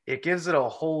it gives it a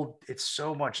whole. It's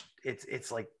so much.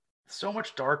 It's like so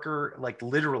much darker, like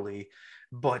literally,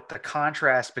 but the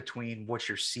contrast between what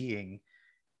you're seeing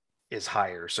is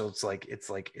higher. So it's like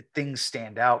things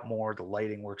stand out more. The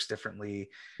lighting works differently.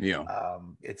 Yeah.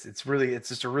 It's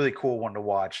just a really cool one to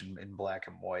watch in black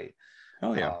and white.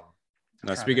 Oh yeah.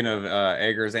 Now speaking of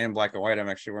Eggers and black and white, I'm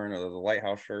actually wearing the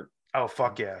Lighthouse shirt. Oh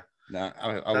fuck yeah. No,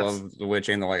 I love The Witch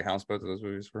and The Lighthouse. Both of those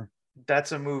movies were.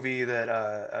 That's a movie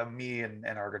that me and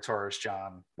our guitarist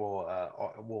John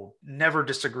will never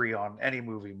disagree on any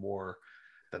movie more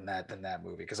than that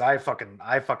movie, because I fucking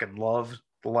love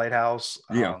The Lighthouse.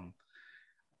 Yeah.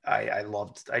 I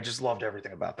just loved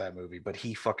everything about that movie, but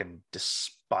he fucking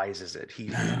despises it. He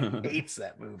hates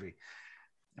that movie.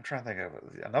 I'm trying to think of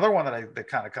another one that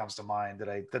kind of comes to mind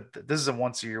that this is a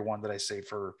once a year one that I say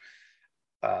for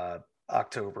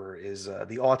October is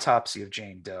The Autopsy of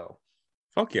Jane Doe.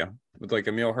 Fuck yeah, with like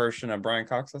Emile Hirsch and Brian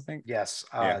Cox, I think. Yes.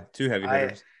 Two heavy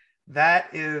hitters.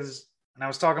 That is, and I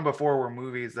was talking before, were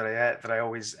movies that I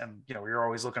always, and you're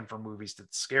always looking for movies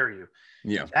that scare you.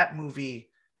 Yeah. That movie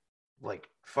like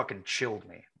fucking chilled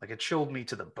me. Like it chilled me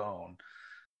to the bone.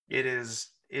 It is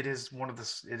one of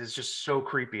the, it is just so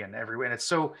creepy in every way. And it's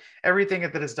so, everything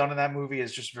that is done in that movie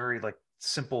is just very like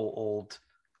simple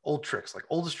old tricks, like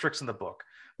oldest tricks in the book.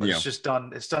 But it's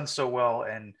done so well.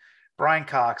 And Brian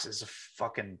Cox is a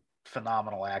fucking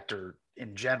phenomenal actor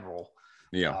in general.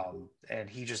 Yeah. And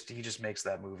he just makes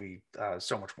that movie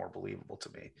so much more believable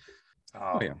to me.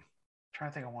 I'm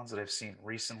trying to think of ones that I've seen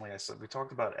recently. We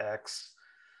talked about X.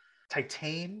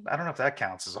 Titan. I don't know if that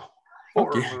counts as a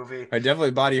horror movie. I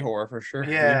definitely body horror for sure.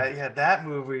 Yeah, that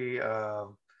movie.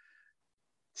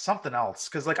 Something else,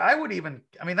 because like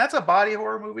that's a body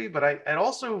horror movie, but I'd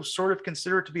also sort of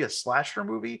consider it to be a slasher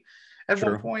movie at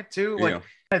one point too. Like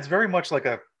it's very much like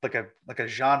a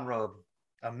genre,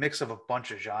 a mix of a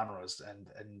bunch of genres, and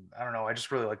I don't know. I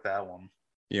just really like that one.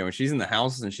 Yeah, when she's in the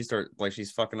house and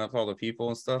she's fucking up all the people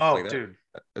and stuff. Oh, like dude,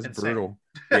 that's insane. brutal.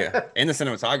 Yeah, and the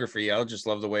cinematography, I just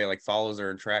love the way it like follows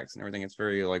her and tracks and everything. It's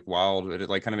very like wild. It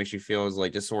like kind of makes you feel as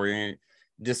like disoriented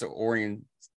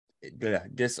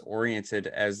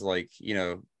as like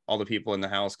all the people in the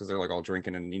house because they're like all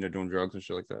drinking and doing drugs and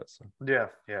shit like that. So yeah,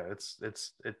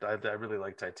 I really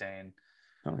like Titan.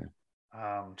 Oh yeah.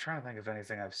 Trying to think of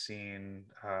anything I've seen.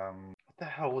 What the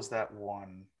hell was that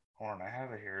one? Hold on, I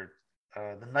have it here.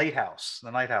 The Night House.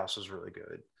 The Night House was really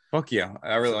good. Fuck yeah,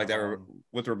 I really like that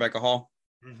with Rebecca Hall.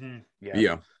 Yeah.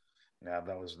 Yeah. Yeah,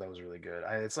 that was really good.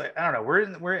 It's like, I don't know,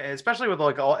 we're especially with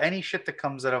like any shit that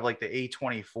comes out of like the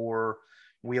A24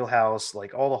 wheelhouse,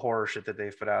 like all the horror shit that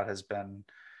they've put out has been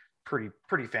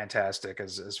pretty fantastic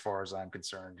as far as I'm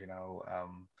concerned.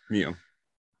 Yeah.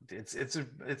 It's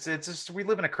just, we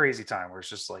live in a crazy time where it's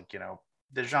just like,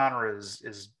 the genre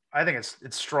is I think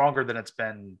it's stronger than it's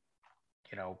been.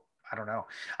 I don't know.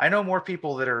 I know more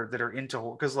people that are into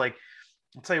horror, because like,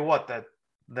 I'll tell you what,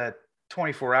 that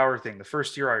 24-hour thing, the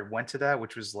first year I went to that,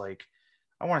 which was like,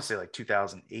 I want to say like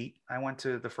 2008, I went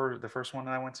to the first one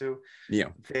that I went to. Yeah.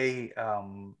 It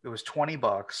was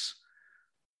 $20,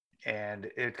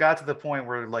 and it got to the point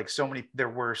where like there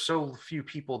were so few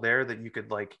people there that you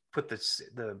could like put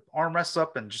the armrests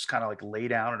up and just kind of like lay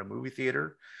down in a movie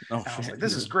theater. And I was like,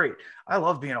 this is great. I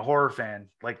love being a horror fan.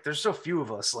 Like, there's so few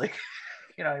of us, like,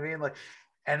 you know what I mean? Like,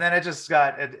 and then it just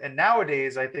got, and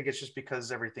nowadays I think it's just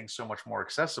because everything's so much more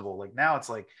accessible. Like now it's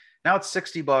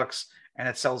 $60 and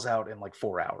it sells out in like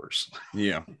 4 hours.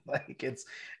 Yeah. Like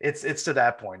it's to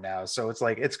that point now. So it's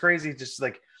like, it's crazy. Just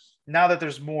like now that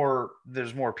there's more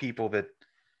people that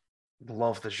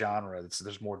love the genre,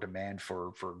 there's more demand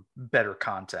for better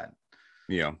content.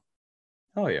 Yeah.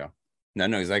 Oh yeah. No, I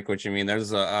know exactly what you mean.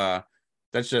 There's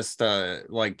that's just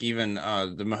like even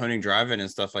the Mahoning Drive-In and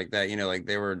stuff like that, like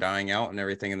they were dying out and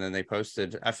everything, and then they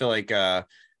posted, I feel like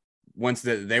once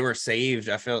they were saved,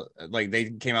 I feel like they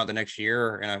came out the next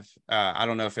year, and I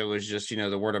don't know if it was just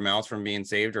the word of mouth from being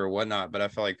saved or whatnot, but I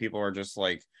feel like people are just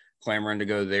like clamoring to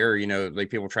go there. Like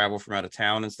people travel from out of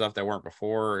town and stuff that weren't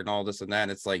before, and all this and that.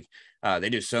 And it's like they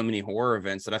do so many horror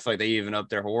events that I feel like they even up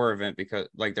their horror event, because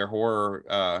like their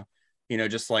horror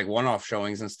just like one-off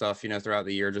showings and stuff, throughout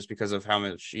the year, just because of how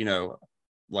much,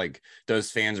 like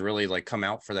those fans really like come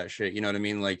out for that shit. You know what I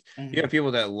mean? Like you have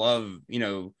people that love,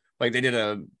 like they did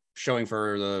a showing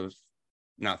for the,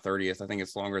 not 30th, I think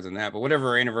it's longer than that, but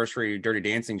whatever anniversary Dirty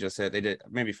Dancing just hit, they did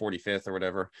maybe 45th or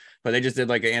whatever, but they just did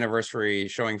like an anniversary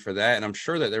showing for that. And I'm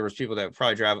sure that there was people that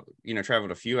probably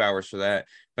traveled a few hours for that,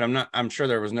 but I'm sure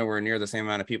there was nowhere near the same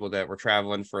amount of people that were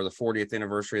traveling for the 40th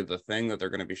anniversary of the thing that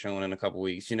they're going to be showing in a couple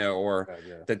weeks, or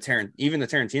even the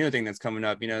Tarantino thing that's coming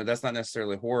up, that's not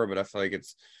necessarily horror, but I feel like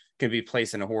it's can be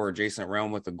placed in a horror adjacent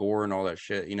realm with the gore and all that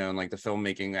shit, and like the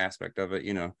filmmaking aspect of it,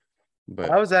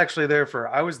 But I was actually there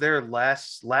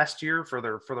last year for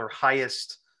their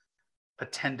highest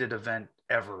attended event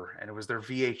ever, and it was their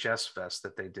VHS fest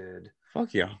that they did.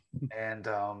 Fuck yeah. And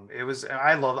it was,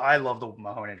 I love the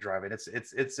Mahoning Drive-In.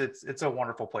 It's a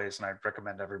wonderful place, and I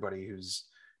recommend everybody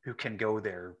who can go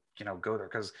there, go there,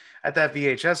 because at that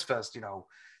VHS fest,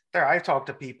 there I talked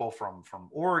to people from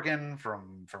Oregon,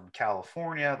 from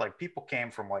California, like people came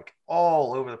from like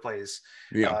all over the place.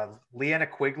 Leanna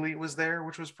Quigley was there,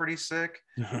 which was pretty sick.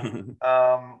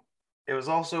 It was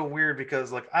also weird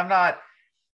because like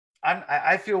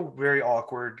I feel very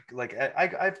awkward. Like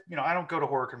I don't go to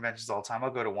horror conventions all the time. I'll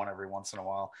go to one every once in a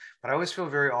while, but I always feel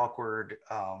very awkward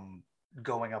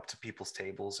going up to people's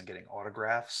tables and getting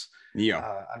autographs.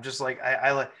 I'm just like, I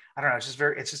don't know.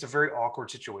 It's just a very awkward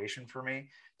situation for me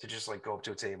to just like go up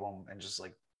to a table and just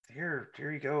like, here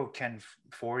you go, Ken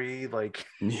Forey, like,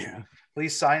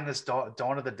 please sign this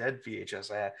Dawn of the Dead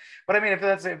VHS. But I mean,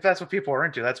 if that's what people are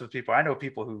into, that's what people, I know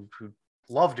people who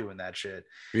love doing that shit.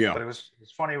 But it's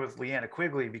funny with Leanna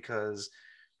Quigley, because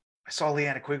I saw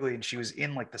Leanna Quigley and she was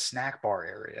in like the snack bar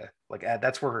area. Like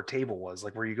that's where her table was,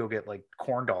 like where you go get like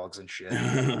corn dogs and shit.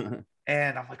 And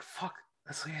I'm like, fuck,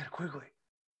 that's Leanna Quigley.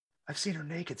 I've seen her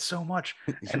naked so much.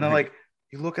 And then like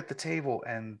you look at the table,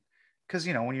 and because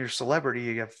when you're a celebrity,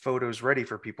 you have photos ready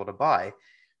for people to buy,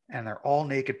 and they're all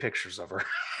naked pictures of her.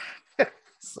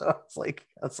 So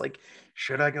it's like,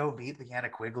 should I go meet Leanna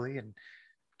Quigley and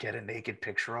get a naked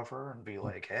picture of her and be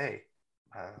like, hey,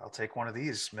 I'll take one of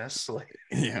these, miss? Like,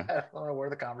 I don't know where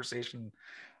the conversation.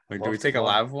 Like, do we take a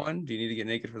live one? Do you need to get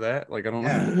naked for that? Like, I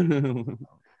don't know.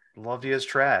 Love you as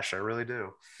trash. I really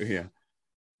do. Yeah.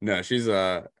 No, she's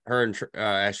her and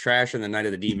as Trash and the Night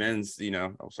of the Demons,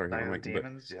 oh sorry, Night of the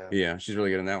Demons, yeah, she's really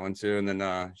good in that one too. And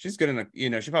then she's good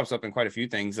in she pops up in quite a few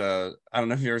things. I don't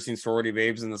know if you've ever seen Sorority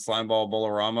Babes in the Slimeball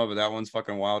Bolorama, but that one's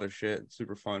fucking wild as shit. It's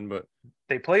super fun. But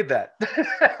they played that.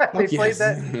 Played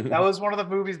that. That was one of the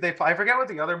movies I forget what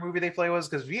the other movie they play was,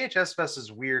 because VHS Fest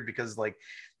is weird because like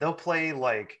they'll play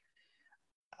like,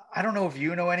 I don't know if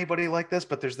you know anybody like this,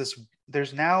 but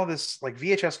there's now this like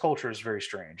VHS culture is very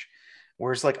strange.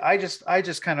 Whereas like I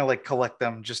just kind of like collect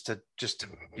them just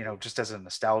as a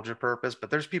nostalgia purpose.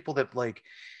 But there's people that like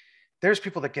there's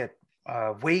people that get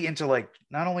way into like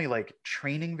not only like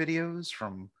training videos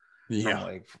from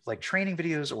like training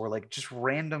videos or like just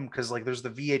random, because like there's the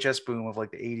VHS boom of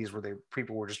like the 80s where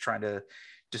people were just trying to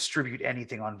distribute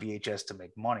anything on VHS to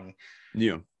make money.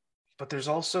 Yeah. But there's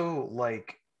also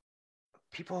like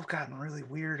people have gotten really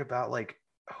weird about like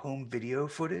home video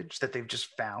footage that they've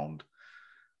just found.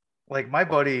 Like my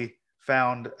buddy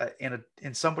found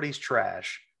in somebody's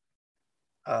trash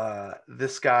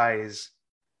this guy's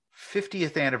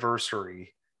 50th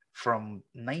anniversary from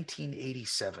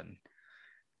 1987,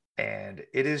 and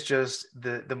it is just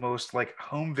the most like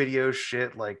home video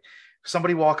shit, like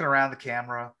somebody walking around the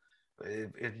camera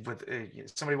with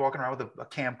somebody walking around with a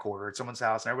camcorder at someone's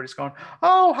house, and everybody's going,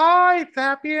 "Oh, hi,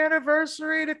 happy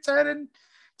anniversary to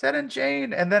Ted and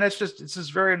Jane," and then it's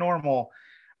just very normal.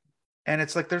 And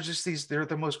it's like there's just they're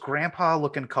the most grandma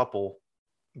and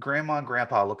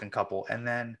grandpa looking couple, and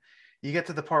then you get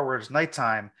to the part where it's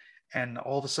nighttime, and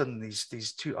all of a sudden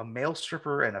these two, a male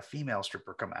stripper and a female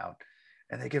stripper, come out,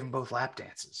 and they give them both lap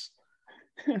dances.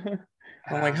 I'm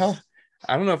like, how?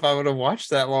 I don't know if I would have watched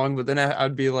that long, but then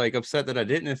I'd be like upset that I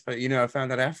didn't if I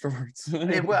found out afterwards.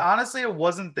 Honestly, it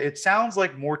wasn't. It sounds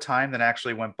like more time than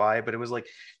actually went by, but it was like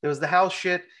there was the house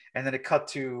shit, and then it cut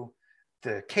to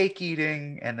the cake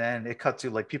eating, and then it cut to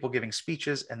like people giving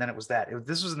speeches, and then it was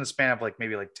this was in the span of like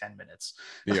maybe like 10 minutes.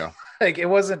 Yeah. Like it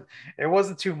wasn't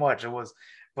too much. It was,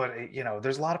 but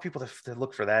there's a lot of people that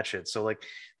look for that shit. So like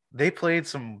they played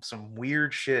some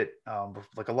weird shit.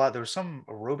 Like there was some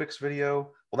aerobics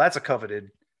video. Well, that's a coveted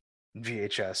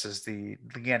VHS, is the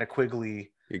Leanna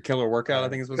Quigley Killer Workout, I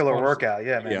think is what's Killer called. Workout.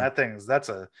 Yeah, man, that's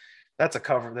a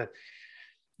cover that.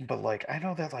 But like I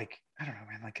know that like I don't know,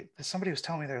 man. Like somebody was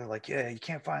telling me they're like, yeah, you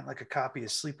can't find like a copy of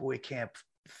Sleepaway Camp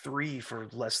 3 for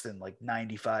less than like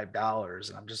 $95,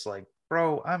 and I'm just like,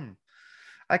 bro,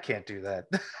 I can't do that.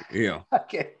 Yeah. I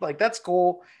can't, like, that's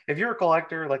cool if you're a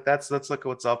collector, like that's like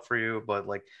what's up for you. But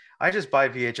like I just buy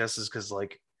VHSs because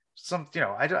like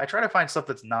I try to find stuff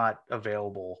that's not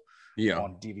available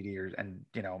on DVD and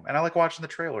I like watching the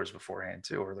trailers beforehand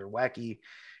too, or they're wacky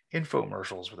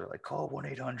infomercials where they're like, call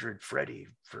 1-800-FREDDY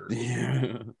for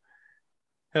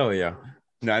Hell yeah.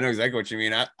 No, I know exactly what you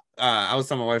mean. I was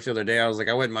telling my wife the other day, I was like,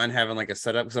 I wouldn't mind having like a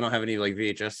setup because I don't have any like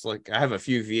VHS. Like I have a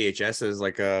few VHSs,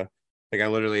 like I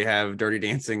literally have Dirty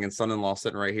Dancing and Son-in-Law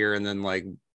sitting right here, and then like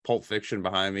Pulp Fiction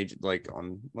behind me, like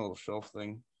on a little shelf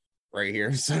thing right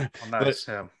here. So nice.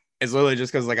 Yeah. It's literally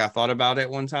just because like I thought about it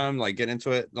one time, like get into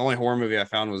it. The only horror movie I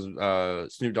found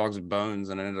was Snoop Dogg's Bones,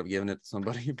 and I ended up giving it to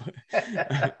somebody. But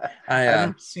I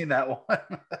haven't seen that one.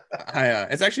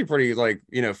 It's actually pretty like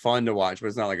fun to watch, but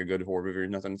it's not like a good horror movie or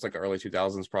nothing. It's like an early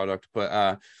 2000s product. So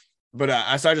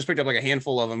I just picked up like a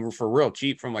handful of them for real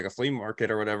cheap from like a flea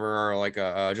market or whatever, or like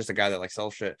just a guy that like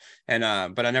sells shit.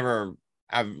 And but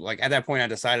I've like at that point I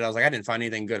decided, I was like, I didn't find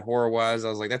anything good horror wise. I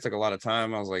was like, that took a lot of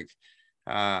time. I was like,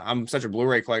 I'm such a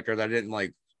Blu-ray collector that I didn't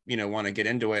like want to get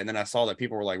into it. And then I saw that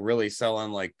people were like really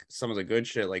selling like some of the good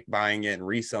shit, like buying it and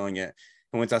reselling it.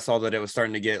 And once I saw that it was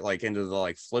starting to get like into the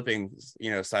like flipping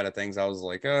side of things, I was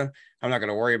like, I'm not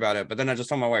gonna worry about it. But then I just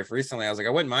told my wife recently, I was like,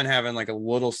 I wouldn't mind having like a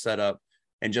little setup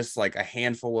and just like a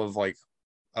handful of like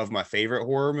of my favorite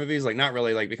horror movies, like not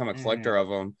really like become a collector of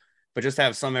them, but just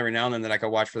have some every now and then that I could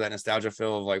watch for that nostalgia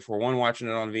feel of like, for one, watching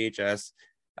it on VHS,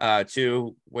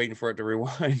 two, waiting for it to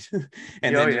rewind,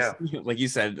 and then just, like you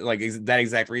said, like that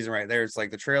exact reason right there. It's like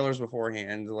the trailers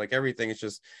beforehand, like everything. It's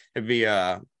just it'd be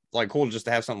like cool just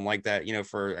to have something like that,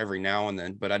 for every now and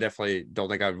then. But I definitely don't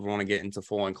think I'd want to get into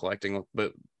full on collecting.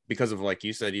 But because of like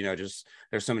you said, just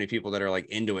there's so many people that are like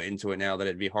into it now that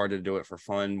it'd be hard to do it for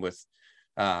fun with,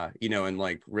 and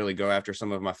like really go after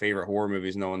some of my favorite horror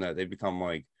movies, knowing that they become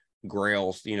like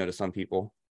grails, to some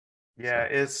people.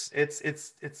 Yeah, so.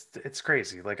 It's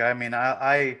crazy. Like, I mean,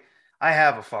 I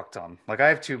have a fuck ton. Like, I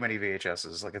have too many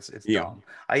VHSs. Like, it's dumb.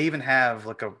 I even have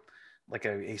like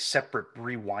a separate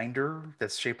rewinder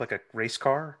that's shaped like a race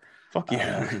car. Fuck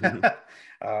yeah.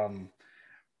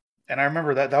 And I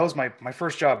remember that was my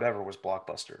first job ever was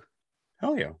Blockbuster.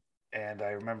 Hell yeah. And I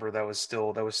remember that was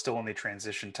still in the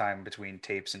transition time between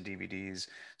tapes and DVDs.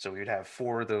 So we would have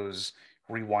 4 of those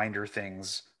rewinder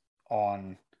things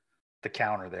on the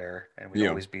counter there, and we'd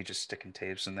always be just sticking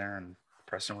tapes in there and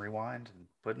pressing rewind and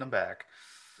putting them back.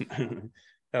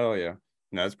 Hell yeah.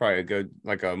 No, it's probably a good,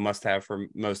 like a must have for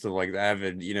most of like the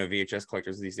avid, VHS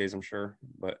collectors these days, I'm sure.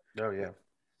 But oh yeah.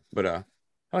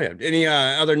 Any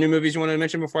other new movies you want to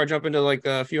mention before I jump into like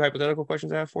a few hypothetical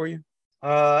questions I have for you?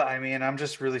 I mean, I'm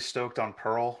just really stoked on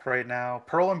Pearl right now.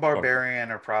 Pearl and Barbarian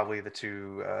are probably the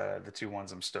two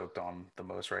ones I'm stoked on the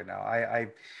most right now. I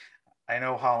I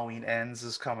know Halloween Ends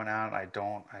is coming out. I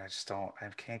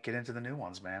can't get into the new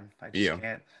ones, man. I just Yeah.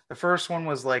 can't. The first one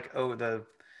was like,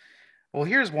 well,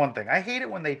 here's one thing. I hate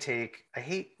it when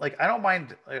like, I don't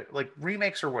mind like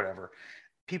remakes or whatever.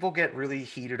 People get really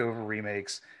heated over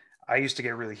remakes. I used to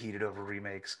get really heated over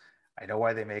remakes. I know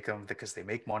why they make them, because they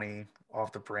make money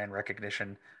off the brand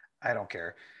recognition. I don't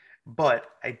care.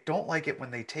 But I don't like it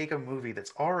when they take a movie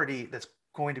that's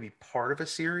going to be part of a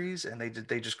series and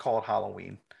they just call it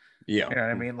Halloween. Yeah. You know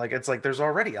what I mean? Like, it's like there's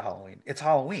already a Halloween. It's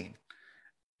Halloween.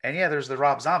 And yeah, there's the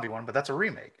Rob Zombie one, but that's a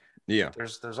remake. Yeah.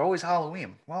 There's always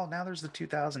Halloween. Well, now there's the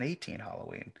 2018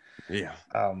 Halloween. Yeah.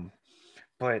 Um,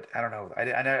 but I don't know.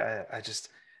 I just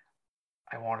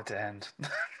I want it to end.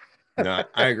 No,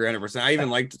 I agree 100%. I even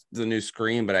liked the new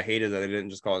Scream, but I hated that they didn't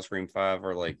just call it Scream 5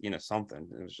 or like, something.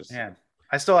 It was just, Yeah,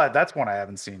 that's one I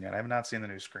haven't seen yet. I have not seen the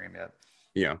new Scream yet.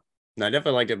 yeah. No, I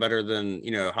definitely liked it better than,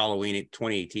 Halloween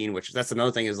 2018, which that's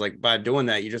another thing is like by doing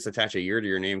that, you just attach a year to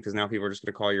your name because now people are just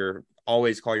going to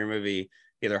always call your movie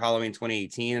either Halloween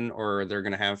 2018 or they're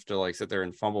going to have to like sit there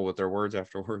and fumble with their words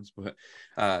afterwards. But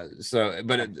it's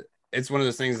one of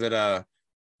those things that,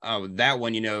 that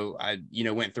one,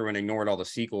 I went through and ignored all the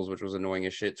sequels, which was annoying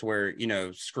as shit, to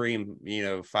where, Scream,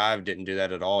 5 didn't do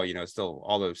that at all. Still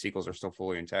all those sequels are still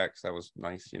fully intact. So that was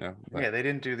nice, but, Yeah, they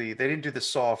didn't do the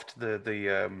soft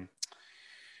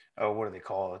oh, what do they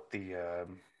call it? the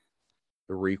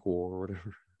requel or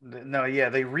whatever. No, yeah,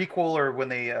 they requel, or when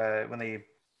they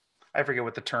I forget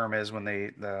what the term is when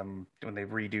they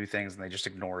redo things and they just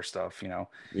ignore stuff.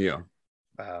 Yeah.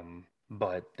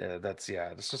 But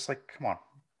it's just like, come on.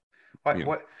 Why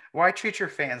Yeah. why treat your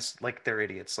fans like they're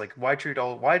idiots? Like, why treat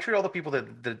all the people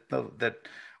that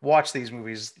watch these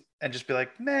movies and just be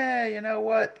like, nah, you know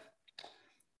what?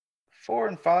 4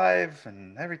 and 5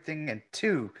 and everything, and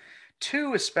 2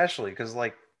 especially, because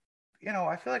like,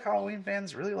 I feel like Halloween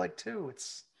fans really like 2.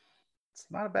 It's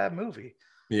not a bad movie.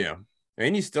 Yeah.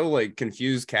 And you still like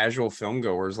confuse casual film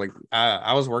goers. Like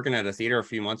I was working at a theater a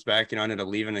few months back, I ended up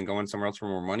leaving and going somewhere else for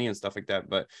more money and stuff like that.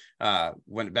 But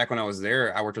when I was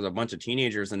there, I worked with a bunch of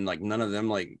teenagers and like none of them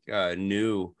like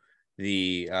knew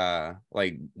the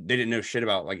like they didn't know shit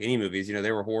about like any movies.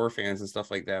 They were horror fans and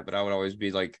stuff like that. But I would always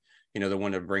be like, the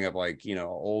one to bring up like,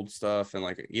 old stuff and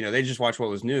like, they just watch what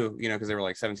was new, because they were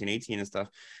like 17, 18 and stuff.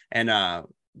 And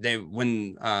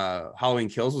when Halloween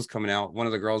Kills was coming out, one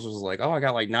of the girls was like, oh, I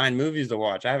got like 9 movies to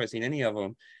watch. I haven't seen any of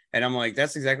them. And I'm like,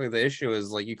 that's exactly the issue,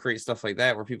 is like you create stuff like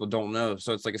that where people don't know.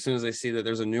 So it's like as soon as they see that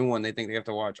there's a new one, they think they have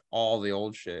to watch all the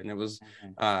old shit. And it was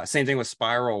same thing with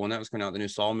Spiral when that was coming out, the new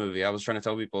Saw movie. I was trying to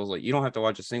tell people, I was like, you don't have to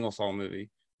watch a single Saw movie.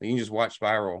 You can just watch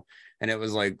Spiral. And it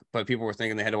was like, but people were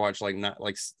thinking they had to watch like not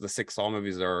like the 6 Saw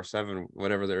movies there or 7,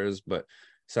 whatever there is. But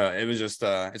so it was just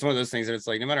it's one of those things that it's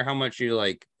like no matter how much you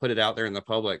like put it out there in the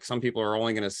public, some people are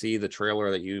only going to see the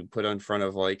trailer that you put in front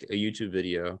of like a YouTube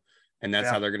video, and that's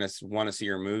how they're going to want to see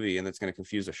your movie, and that's going to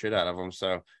confuse the shit out of them.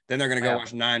 So then they're going to go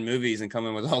watch 9 movies and come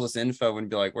in with all this info and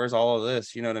be like, where's all of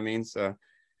this? You know what I mean? So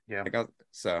yeah,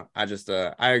 I just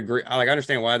I agree. I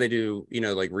understand why they do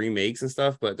like remakes and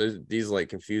stuff, but these like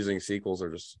confusing sequels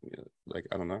are just like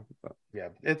I don't know. But. Yeah,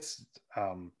 it's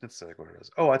like what it is.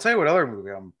 Oh, I'll tell you what other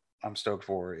movie I'm stoked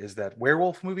for is that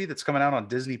werewolf movie that's coming out on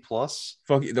Disney Plus.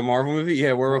 Fuck the Marvel movie,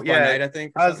 yeah, Werewolf by Night. I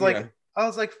think I was like,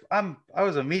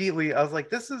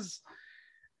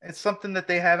 it's something that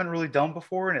they haven't really done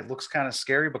before, and it looks kind of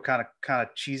scary, but kind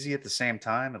of cheesy at the same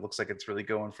time. It looks like it's really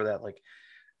going for that like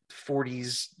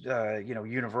 40s,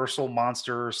 Universal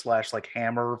monster / like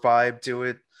Hammer vibe to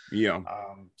it. Yeah.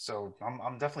 So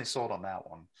I'm definitely sold on that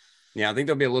one. Yeah, I think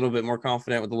they'll be a little bit more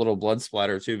confident with a little blood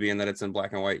splatter too, being that it's in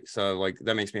black and white. So like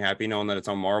that makes me happy knowing that it's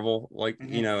on Marvel, like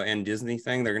and Disney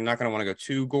thing. They're not going to want to go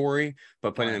too gory,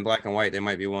 but putting it in black and white, they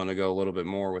might be willing to go a little bit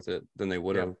more with it than they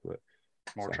would have. But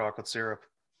more chocolate syrup.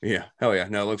 Yeah, hell yeah,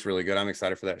 no, it looks really good. I'm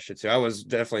excited for that shit too. I was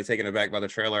definitely taken aback by the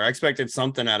trailer. I expected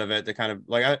something out of it to kind of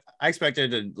like I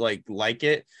expected to like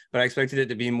it, but I expected it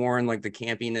to be more in like the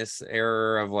campiness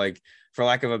era of like, for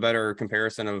lack of a better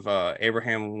comparison, of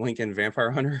Abraham Lincoln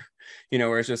Vampire Hunter,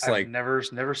 where it's just like never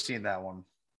seen that one.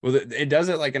 Well, it does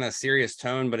it like in a serious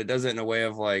tone, but it does it in a way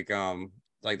of like the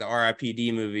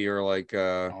RIPD movie or like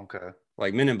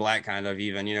like Men in Black kind of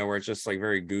even, where it's just like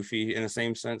very goofy in the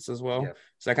same sense as well. Yep.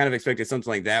 So I kind of expected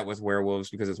something like that with werewolves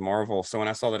because it's Marvel. So when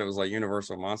I saw that it was like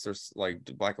Universal monsters, like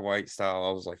black and white style,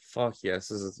 I was like, fuck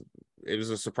yes, it was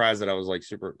a surprise that I was like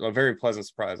a very pleasant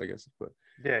surprise, I guess. But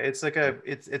yeah, it's like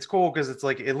it's cool because it's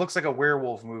like, it looks like a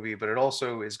werewolf movie, but it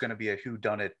also is going to be a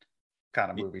whodunit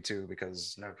kind of movie too,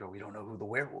 because we don't know who the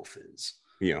werewolf is.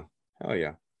 Yeah. Oh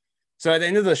yeah. So at the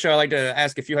end of the show, I like to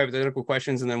ask a few hypothetical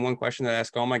questions and then one question that I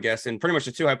ask all my guests. And pretty much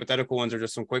the two hypothetical ones are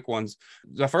just some quick ones.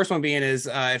 The first one being is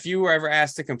if you were ever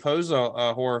asked to compose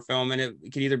a horror film, and it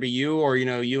could either be you or,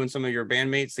 you and some of your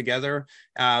bandmates together.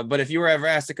 But if you were ever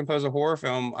asked to compose a horror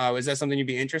film, is that something you'd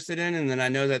be interested in? And then I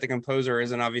know that the composer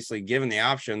isn't obviously given the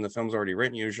option. The film's already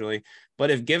written usually. But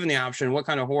if given the option, what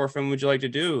kind of horror film would you like to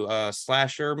do? A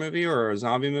slasher movie or a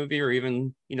zombie movie or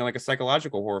even, like a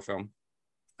psychological horror film?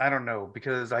 I don't know,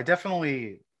 because I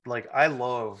definitely I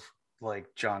love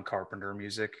John Carpenter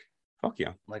music, Fuck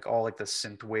yeah. like all like the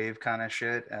synth wave kind of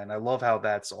shit, and I love how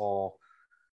that's all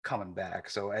coming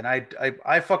back. So, and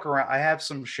I fuck around. I have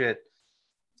some shit.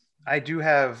 I do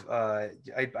have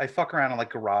I fuck around on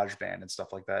like GarageBand and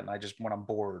stuff like that, and I just when I'm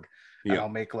bored, and Yeah. I'll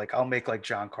make like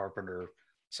John Carpenter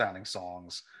sounding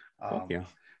songs. Fuck yeah.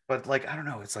 But I don't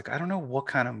know. It's I don't know what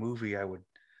kind of movie I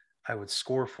would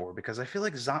score for, because I feel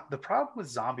like the problem with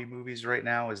zombie movies right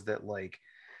now is that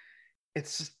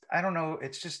it's just, I don't know,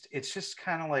 it's just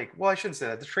kind of well, I shouldn't say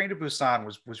that. The Train to Busan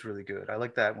was really good. I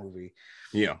like that movie.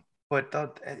 Yeah. But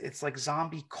it's like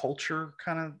zombie culture,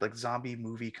 kind of like zombie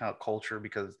movie kind of culture,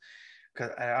 because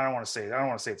I don't want to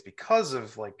say it's because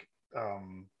of The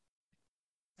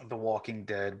Walking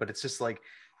Dead, but it's just I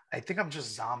think I'm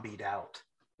just zombied out.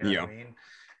 You know what I mean?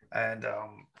 And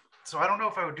so I don't know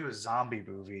if I would do a zombie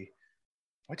movie.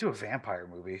 I might do a vampire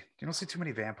movie. You don't see too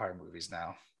many vampire movies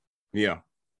now. Yeah.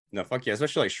 No, fuck yeah.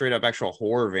 Especially straight up actual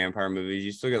horror vampire movies.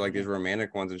 You still get these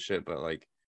romantic ones and shit, but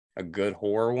a good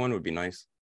horror one would be nice.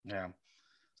 Yeah.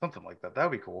 Something like that. That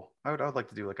would be cool. I would like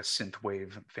to do a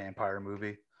synthwave vampire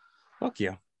movie. Fuck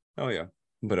yeah. Oh yeah.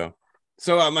 But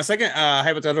so my second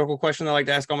hypothetical question I like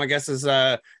to ask all my guests is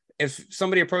if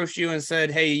somebody approached you and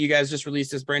said, hey, you guys just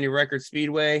released this brand new record,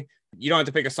 Speedway, you don't have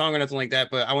to pick a song or nothing like that,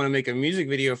 but I want to make a music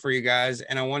video for you guys,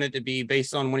 and I want it to be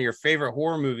based on one of your favorite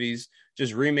horror movies,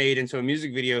 just remade into a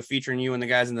music video featuring you and the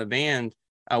guys in the band,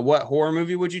 what horror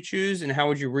movie would you choose, and how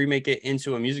would you remake it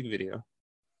into a music video?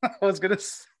 I don't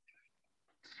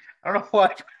know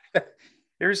why. You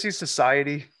ever see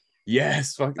Society?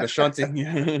 Yes, fuck the shunting.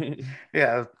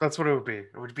 Yeah, that's what it would be.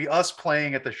 It would be us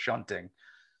playing at the shunting.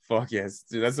 Fuck yes,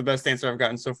 dude. That's the best answer I've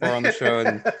gotten so far on the show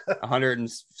in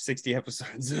 160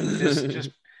 episodes.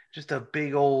 just a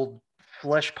big old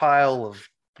flesh pile of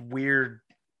weird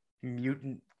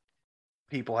mutant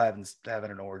people having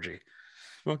an orgy.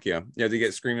 Fuck yeah. Yeah, to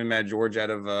get Screaming Mad George out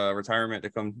of retirement to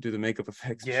come do the makeup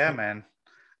effects. Yeah, man.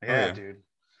 Yeah, dude.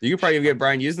 You could probably get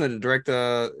Brian Usna to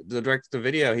direct the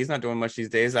video. He's not doing much these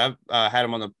days. I've had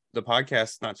him on the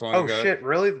podcast not so long ago. Oh shit,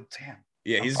 really? Damn.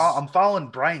 Yeah, I'm following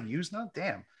Brian Usna.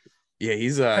 Damn. Yeah,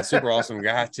 he's a super awesome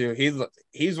guy too.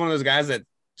 He's one of those guys that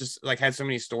just had so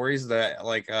many stories that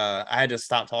I had to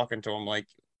stop talking to him.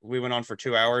 We went on for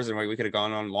 2 hours and we could have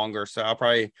gone on longer. So I'll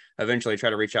probably eventually try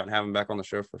to reach out and have him back on the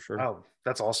show for sure. Oh,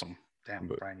 that's awesome. Damn,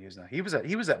 Brian Usna. He was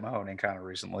at Mahoning kind of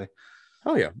recently.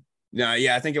 Oh yeah.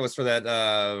 Yeah, I think it was for that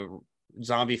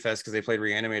Zombie Fest because they played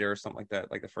Reanimator or something like that,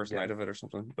 the first night of it or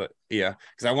something. But yeah,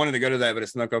 because I wanted to go to that, but it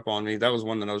snuck up on me. That was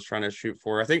one that I was trying to shoot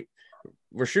for. I think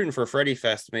we're shooting for Freddy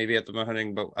Fest maybe at the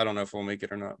Mahoning, but I don't know if we'll make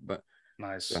it or not. But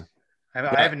nice. Yeah.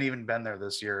 I haven't even been there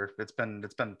this year. It's been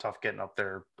tough getting up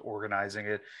there, organizing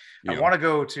it. I want to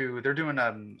go to. They're doing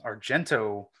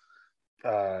Argento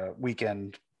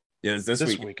weekend. Yeah, it's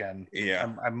this weekend.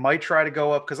 Yeah, I might try to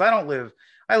go up because I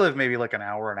live maybe an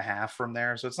hour and a half from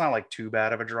there, so it's not too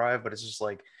bad of a drive. But it's just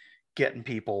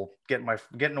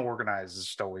getting organized is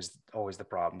just always the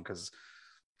problem because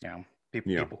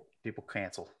people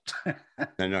cancel.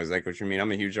 I know exactly what you mean.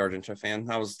 I'm a huge Argento fan.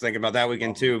 I was thinking about that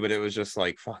weekend too, but it was just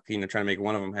fuck, trying to make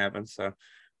one of them happen. So,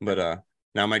 but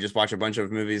now I might just watch a bunch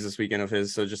of movies this weekend of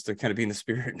his, so just to kind of be in the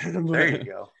spirit. There you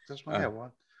go. Just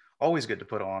one. Always good to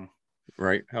put on.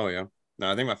 Right. Hell yeah.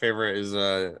 No, I think my favorite is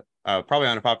probably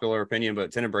unpopular opinion,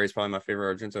 but Tenebrae is probably my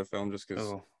favorite Argento film just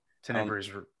because Tenebrae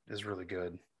is really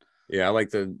good. Yeah,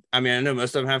 I know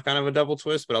most of them have kind of a double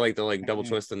twist, but I like the double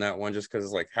twist in that one just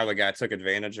because how the guy took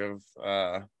advantage of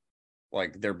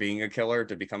there being a killer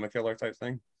to become a killer type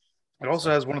thing. It also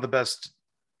has one of the best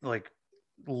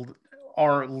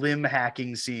our limb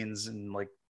hacking scenes in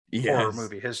horror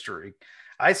movie history.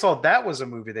 I saw that was a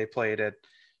movie they played at.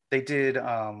 They did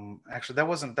actually that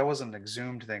wasn't an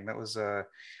exhumed thing. That was I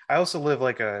also live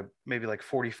maybe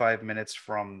 45 minutes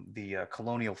from the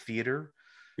Colonial Theater.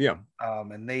 Yeah.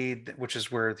 And which is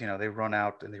where they run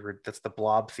out and that's the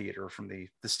Blob Theater from the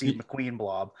Steve McQueen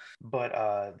Blob.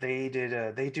 But they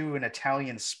do an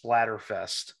Italian splatter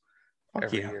fest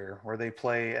every year where they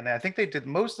play, and I think they did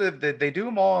most of they do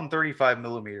them all on 35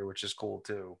 millimeter, which is cool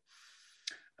too.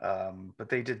 But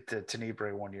they did the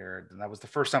Tenebrae one year, and that was the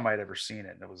first time I'd ever seen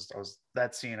it. And I was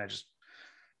that scene.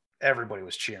 Everybody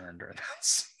was cheering during that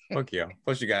scene. Fuck yeah.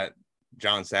 Plus you got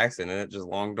John Saxon in it, just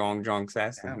long dong John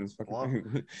Saxon.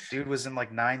 Dude was in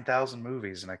like 9,000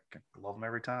 movies, and I love him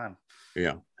every time.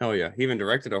 Yeah, hell yeah. He even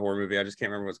directed a horror movie. I just can't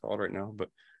remember what it's called right now, but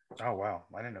oh wow,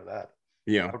 I didn't know that.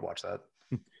 Yeah, I would watch that.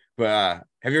 But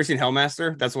have you ever seen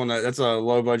Hellmaster? That's a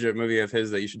low budget movie of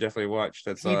his that you should definitely watch.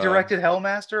 That's he directed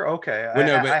Hellmaster. Okay, well,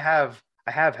 no, but I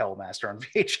have Hellmaster on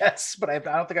VHS, but I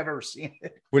don't think I've ever seen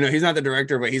it. Well, no, he's not the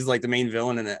director, but he's like the main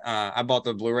villain in it. I bought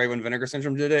the Blu-ray when Vinegar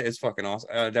Syndrome did it. It's fucking awesome.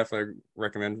 I definitely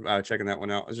recommend checking that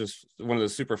one out. It's just one of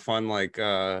those super fun, like,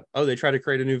 they tried to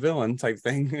create a new villain type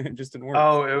thing. It just didn't work.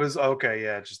 Oh, it was okay.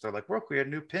 Yeah, just they're like, look, we had a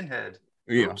new Pinhead.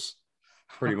 Yeah,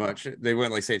 pretty much. They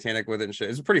went like satanic with it and shit.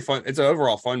 It's pretty fun. It's an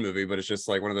overall fun movie, but it's just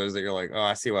like one of those that you're like, oh,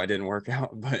 I see why it didn't work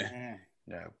out. But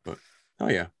yeah, but oh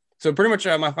yeah. So pretty much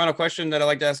my final question that I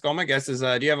like to ask all my guests is,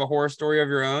 do you have a horror story of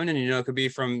your own? And, it could be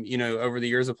from, over the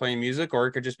years of playing music, or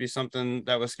it could just be something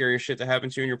that was scary as shit that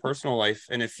happened to you in your personal life.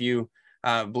 And if you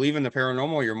believe in the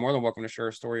paranormal, you're more than welcome to share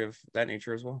a story of that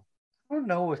nature as well. I don't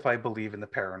know if I believe in the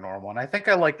paranormal. And I think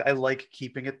I like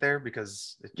keeping it there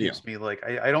because it keeps me like,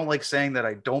 I don't like saying that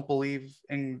I don't believe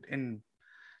in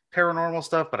paranormal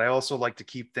stuff, but I also like to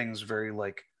keep things very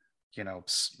like,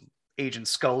 Agent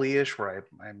Scully-ish, where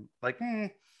I'm like,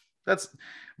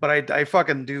 but I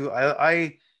fucking do.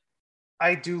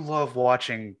 I do love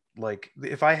watching, like,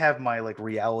 if I have my like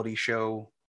reality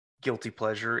show guilty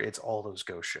pleasure, it's all those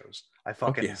ghost shows. I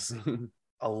fucking yes.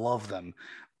 I love them,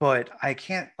 but I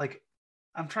can't, like,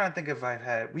 I'm trying to think if I've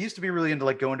had, we used to be really into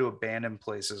like going to abandoned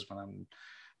places when I'm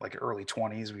like early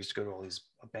 20s. We used to go to all these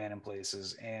abandoned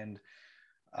places, and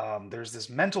there's this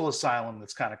mental asylum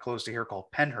that's kind of close to here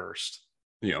called Penhurst.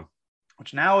 Yeah.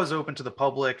 Which now is open to the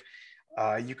public.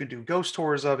 You can do ghost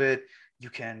tours of it. You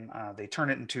can, they turn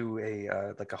it into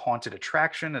a like a haunted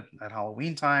attraction at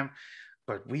Halloween time.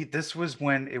 But this was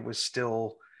when it was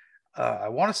still, I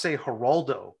want to say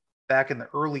Geraldo back in the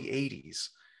early 80s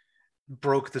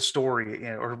broke the story,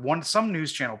 or some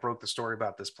news channel broke the story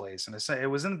about this place. And it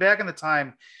was back in the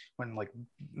time when like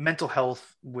mental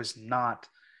health was not,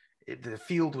 the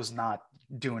field was not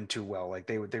doing too well. Like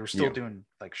they were still doing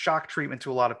like shock treatment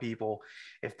to a lot of people.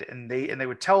 And they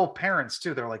would tell parents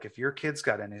too, they're like, if your kid's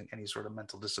got any sort of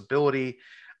mental disability,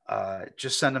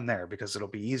 just send them there because it'll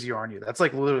be easier on you. That's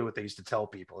like literally what they used to tell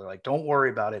people. They're like, don't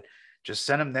worry about it, just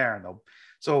send them there. And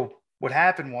so what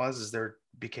happened is there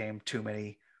became too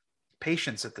many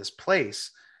patients at this place,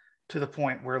 to the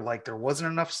point where like there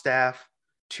wasn't enough staff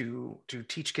to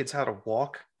teach kids how to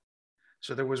walk.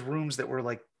 So there was rooms that were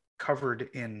like covered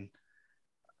in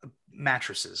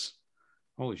mattresses.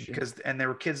 Holy shit. And there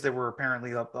were kids that were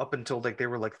apparently up until like they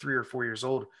were like 3 or 4 years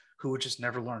old who would just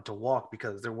never learn to walk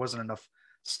because there wasn't enough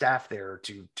staff there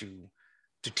to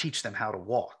teach them how to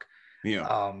walk.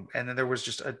 Yeah. And then there was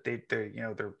just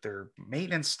their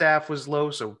maintenance staff was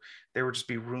low, so there would just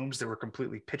be rooms that were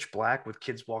completely pitch black with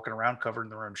kids walking around covered in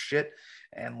their own shit.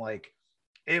 And like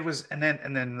it was, and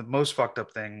then the most fucked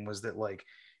up thing was that like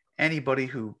anybody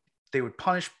who they would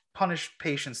punish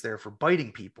patients there for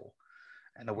biting people.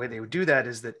 And the way they would do that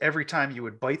is that every time you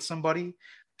would bite somebody,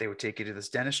 they would take you to this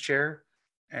dentist chair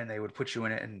and they would put you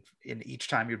in it. And in each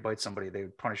time you'd bite somebody, they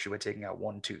would punish you by taking out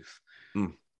one tooth.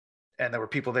 And there were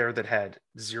people there that had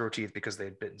 0 teeth because they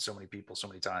had bitten so many people so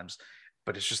many times.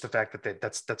 But it's just the fact that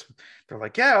they're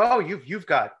like, you've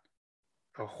got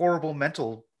a horrible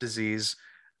mental disease.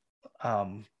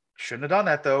 Shouldn't have done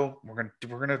that though. We're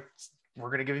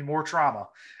gonna give you more trauma,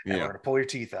 and we're gonna pull your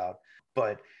teeth out.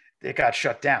 But it got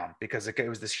shut down because it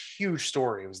was this huge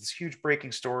story. It was this huge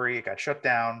breaking story. It got shut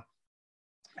down,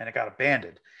 and it got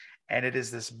abandoned. And it is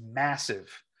this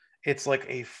massive. It's like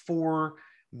a 4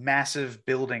 massive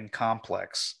building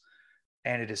complex,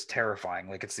 and it is terrifying.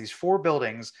 Like it's these 4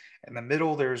 buildings. In the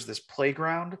middle, there's this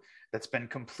playground that's been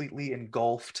completely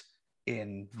engulfed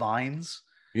in vines.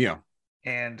 Yeah.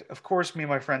 And of course, me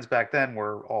and my friends back then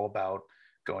were all about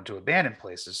going to abandoned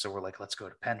places. So we're like, let's go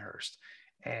to Penhurst.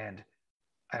 And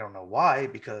I don't know why,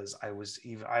 because I was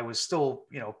still,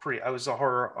 I was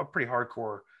a pretty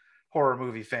hardcore horror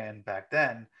movie fan back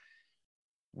then.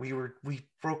 We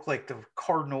broke like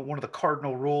one of the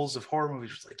cardinal rules of horror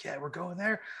movies. Was like, yeah, we're going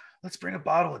there. Let's bring a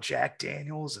bottle of Jack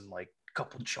Daniels and like a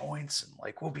couple joints, and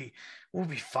like we'll be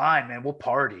fine, man. We'll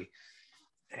party.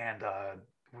 And I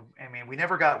mean, we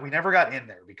never got in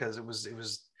there because it was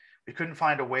we couldn't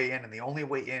find a way in, and the only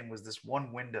way in was this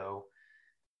one window.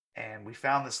 And we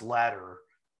found this ladder,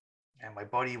 and my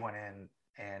buddy went in,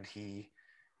 and he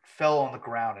fell on the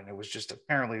ground, and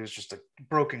apparently it was just a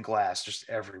broken glass just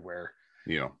everywhere.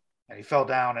 Yeah. and he fell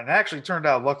down. And it actually turned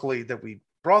out, luckily, that we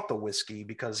brought the whiskey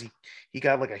because he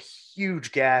got like a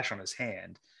huge gash on his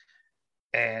hand.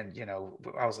 And, you know,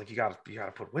 I was like, you gotta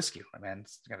put whiskey on it, man.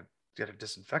 You gotta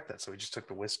disinfect that. So we just took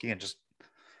the whiskey and just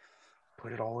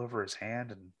put it all over his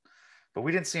hand. But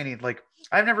we didn't see any, like,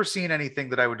 I've never seen anything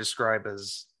that I would describe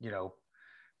as, you know,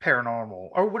 paranormal.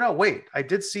 Or no, wait, I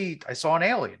saw an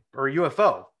alien or a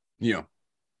UFO. Yeah.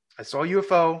 I saw a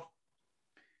UFO.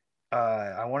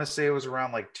 I want to say it was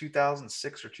around like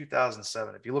 2006 or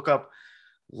 2007. If you look up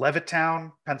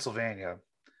Levittown, Pennsylvania,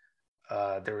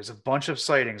 there was a bunch of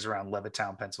sightings around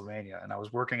Levittown, Pennsylvania. And I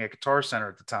was working at Guitar Center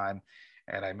at the time.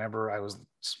 And I remember I was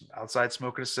outside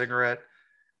smoking a cigarette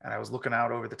and I was looking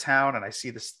out over the town and I see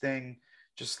this thing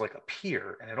just like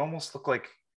appear. And it almost looked like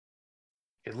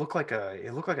a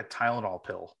Tylenol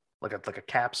pill, like a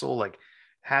capsule. Like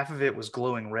half of it was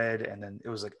glowing red, and then it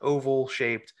was like oval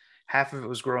shaped. Half of it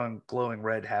was glowing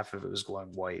red, half of it was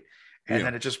glowing white. And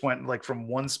then it just went like from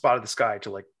one spot of the sky to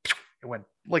like, it went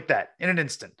like that in an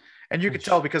instant. And you could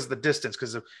tell because of the distance,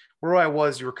 because where I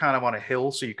was, you were kind of on a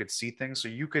hill, so you could see things. So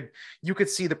you could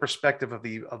see the perspective of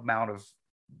the amount of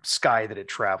sky that it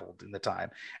traveled in the time.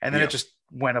 And then it just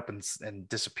went up and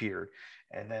disappeared.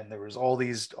 And then there was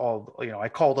I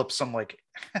called up some, like,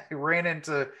 I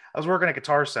was working at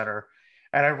Guitar Center,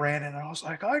 and I ran in and I was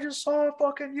like, I just saw a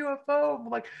fucking UFO. I'm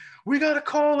like, we got to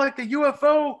call like the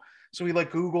UFO. So we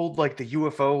like Googled like the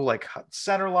UFO, like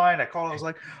center line. I called, I was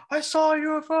like, I saw a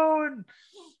UFO.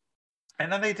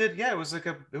 And then they did. Yeah, it was like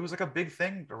a big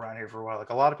thing around here for a while.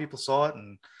 Like a lot of people saw it,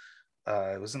 and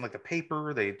it was in like the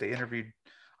paper. They interviewed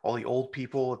all the old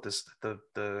people at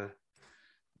the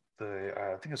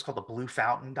I think it's called the Blue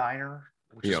Fountain Diner,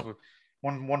 which is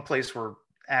one place where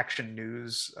Action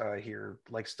News here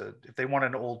likes to, if they want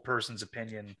an old person's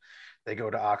opinion, they go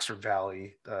to Oxford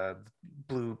Valley,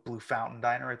 Blue Fountain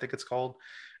Diner, I think it's called.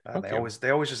 They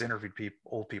always just interviewed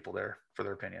old people there for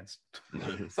their opinions.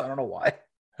 So I don't know why.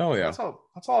 Oh yeah,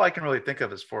 that's all I can really think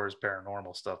of as far as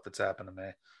paranormal stuff that's happened to me.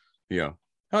 Yeah.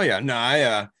 Oh yeah. No,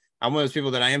 I'm one of those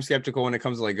people that I am skeptical when it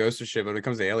comes to like ghosts or shit, but when it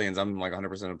comes to aliens, I'm like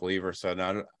 100% a believer. So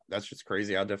no, that's just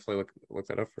crazy. I'll definitely look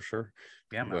that up for sure.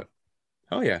 Yeah, man. But,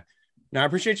 oh yeah. No, I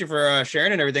appreciate you for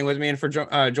sharing and everything with me and for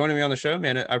joining me on the show,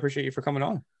 man. I appreciate you for coming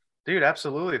on. Dude,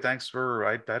 absolutely. I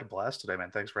had a blast today,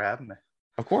 man. Thanks for having me.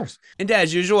 Of course. And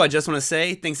as usual, I just want to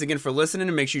say thanks again for listening,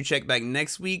 and make sure you check back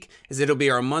next week, as it'll be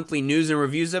our monthly news and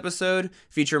reviews episode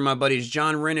featuring my buddies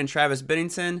John Wren and Travis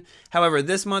Bennington. However,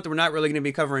 this month we're not really going to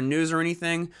be covering news or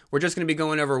anything. We're just going to be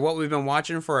going over what we've been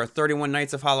watching for our 31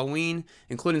 Nights of Halloween,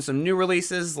 including some new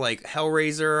releases like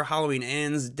Hellraiser, Halloween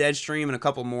Ends, Deadstream, and a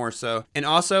couple more. And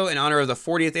also, in honor of the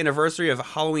 40th anniversary of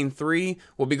Halloween 3,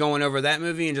 we'll be going over that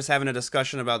movie and just having a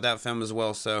discussion about that film as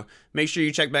well. So make sure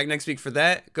you check back next week for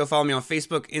that. Go follow me on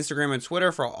Facebook, Instagram, and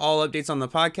Twitter for all updates on the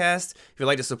podcast. If you'd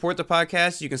like to support the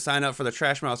podcast, you can sign up for the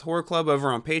Trash Mouth Horror Club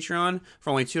over on Patreon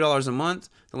for only $2 a month.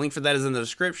 The link for that is in the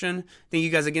description. Thank you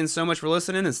guys again so much for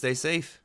listening, and stay safe.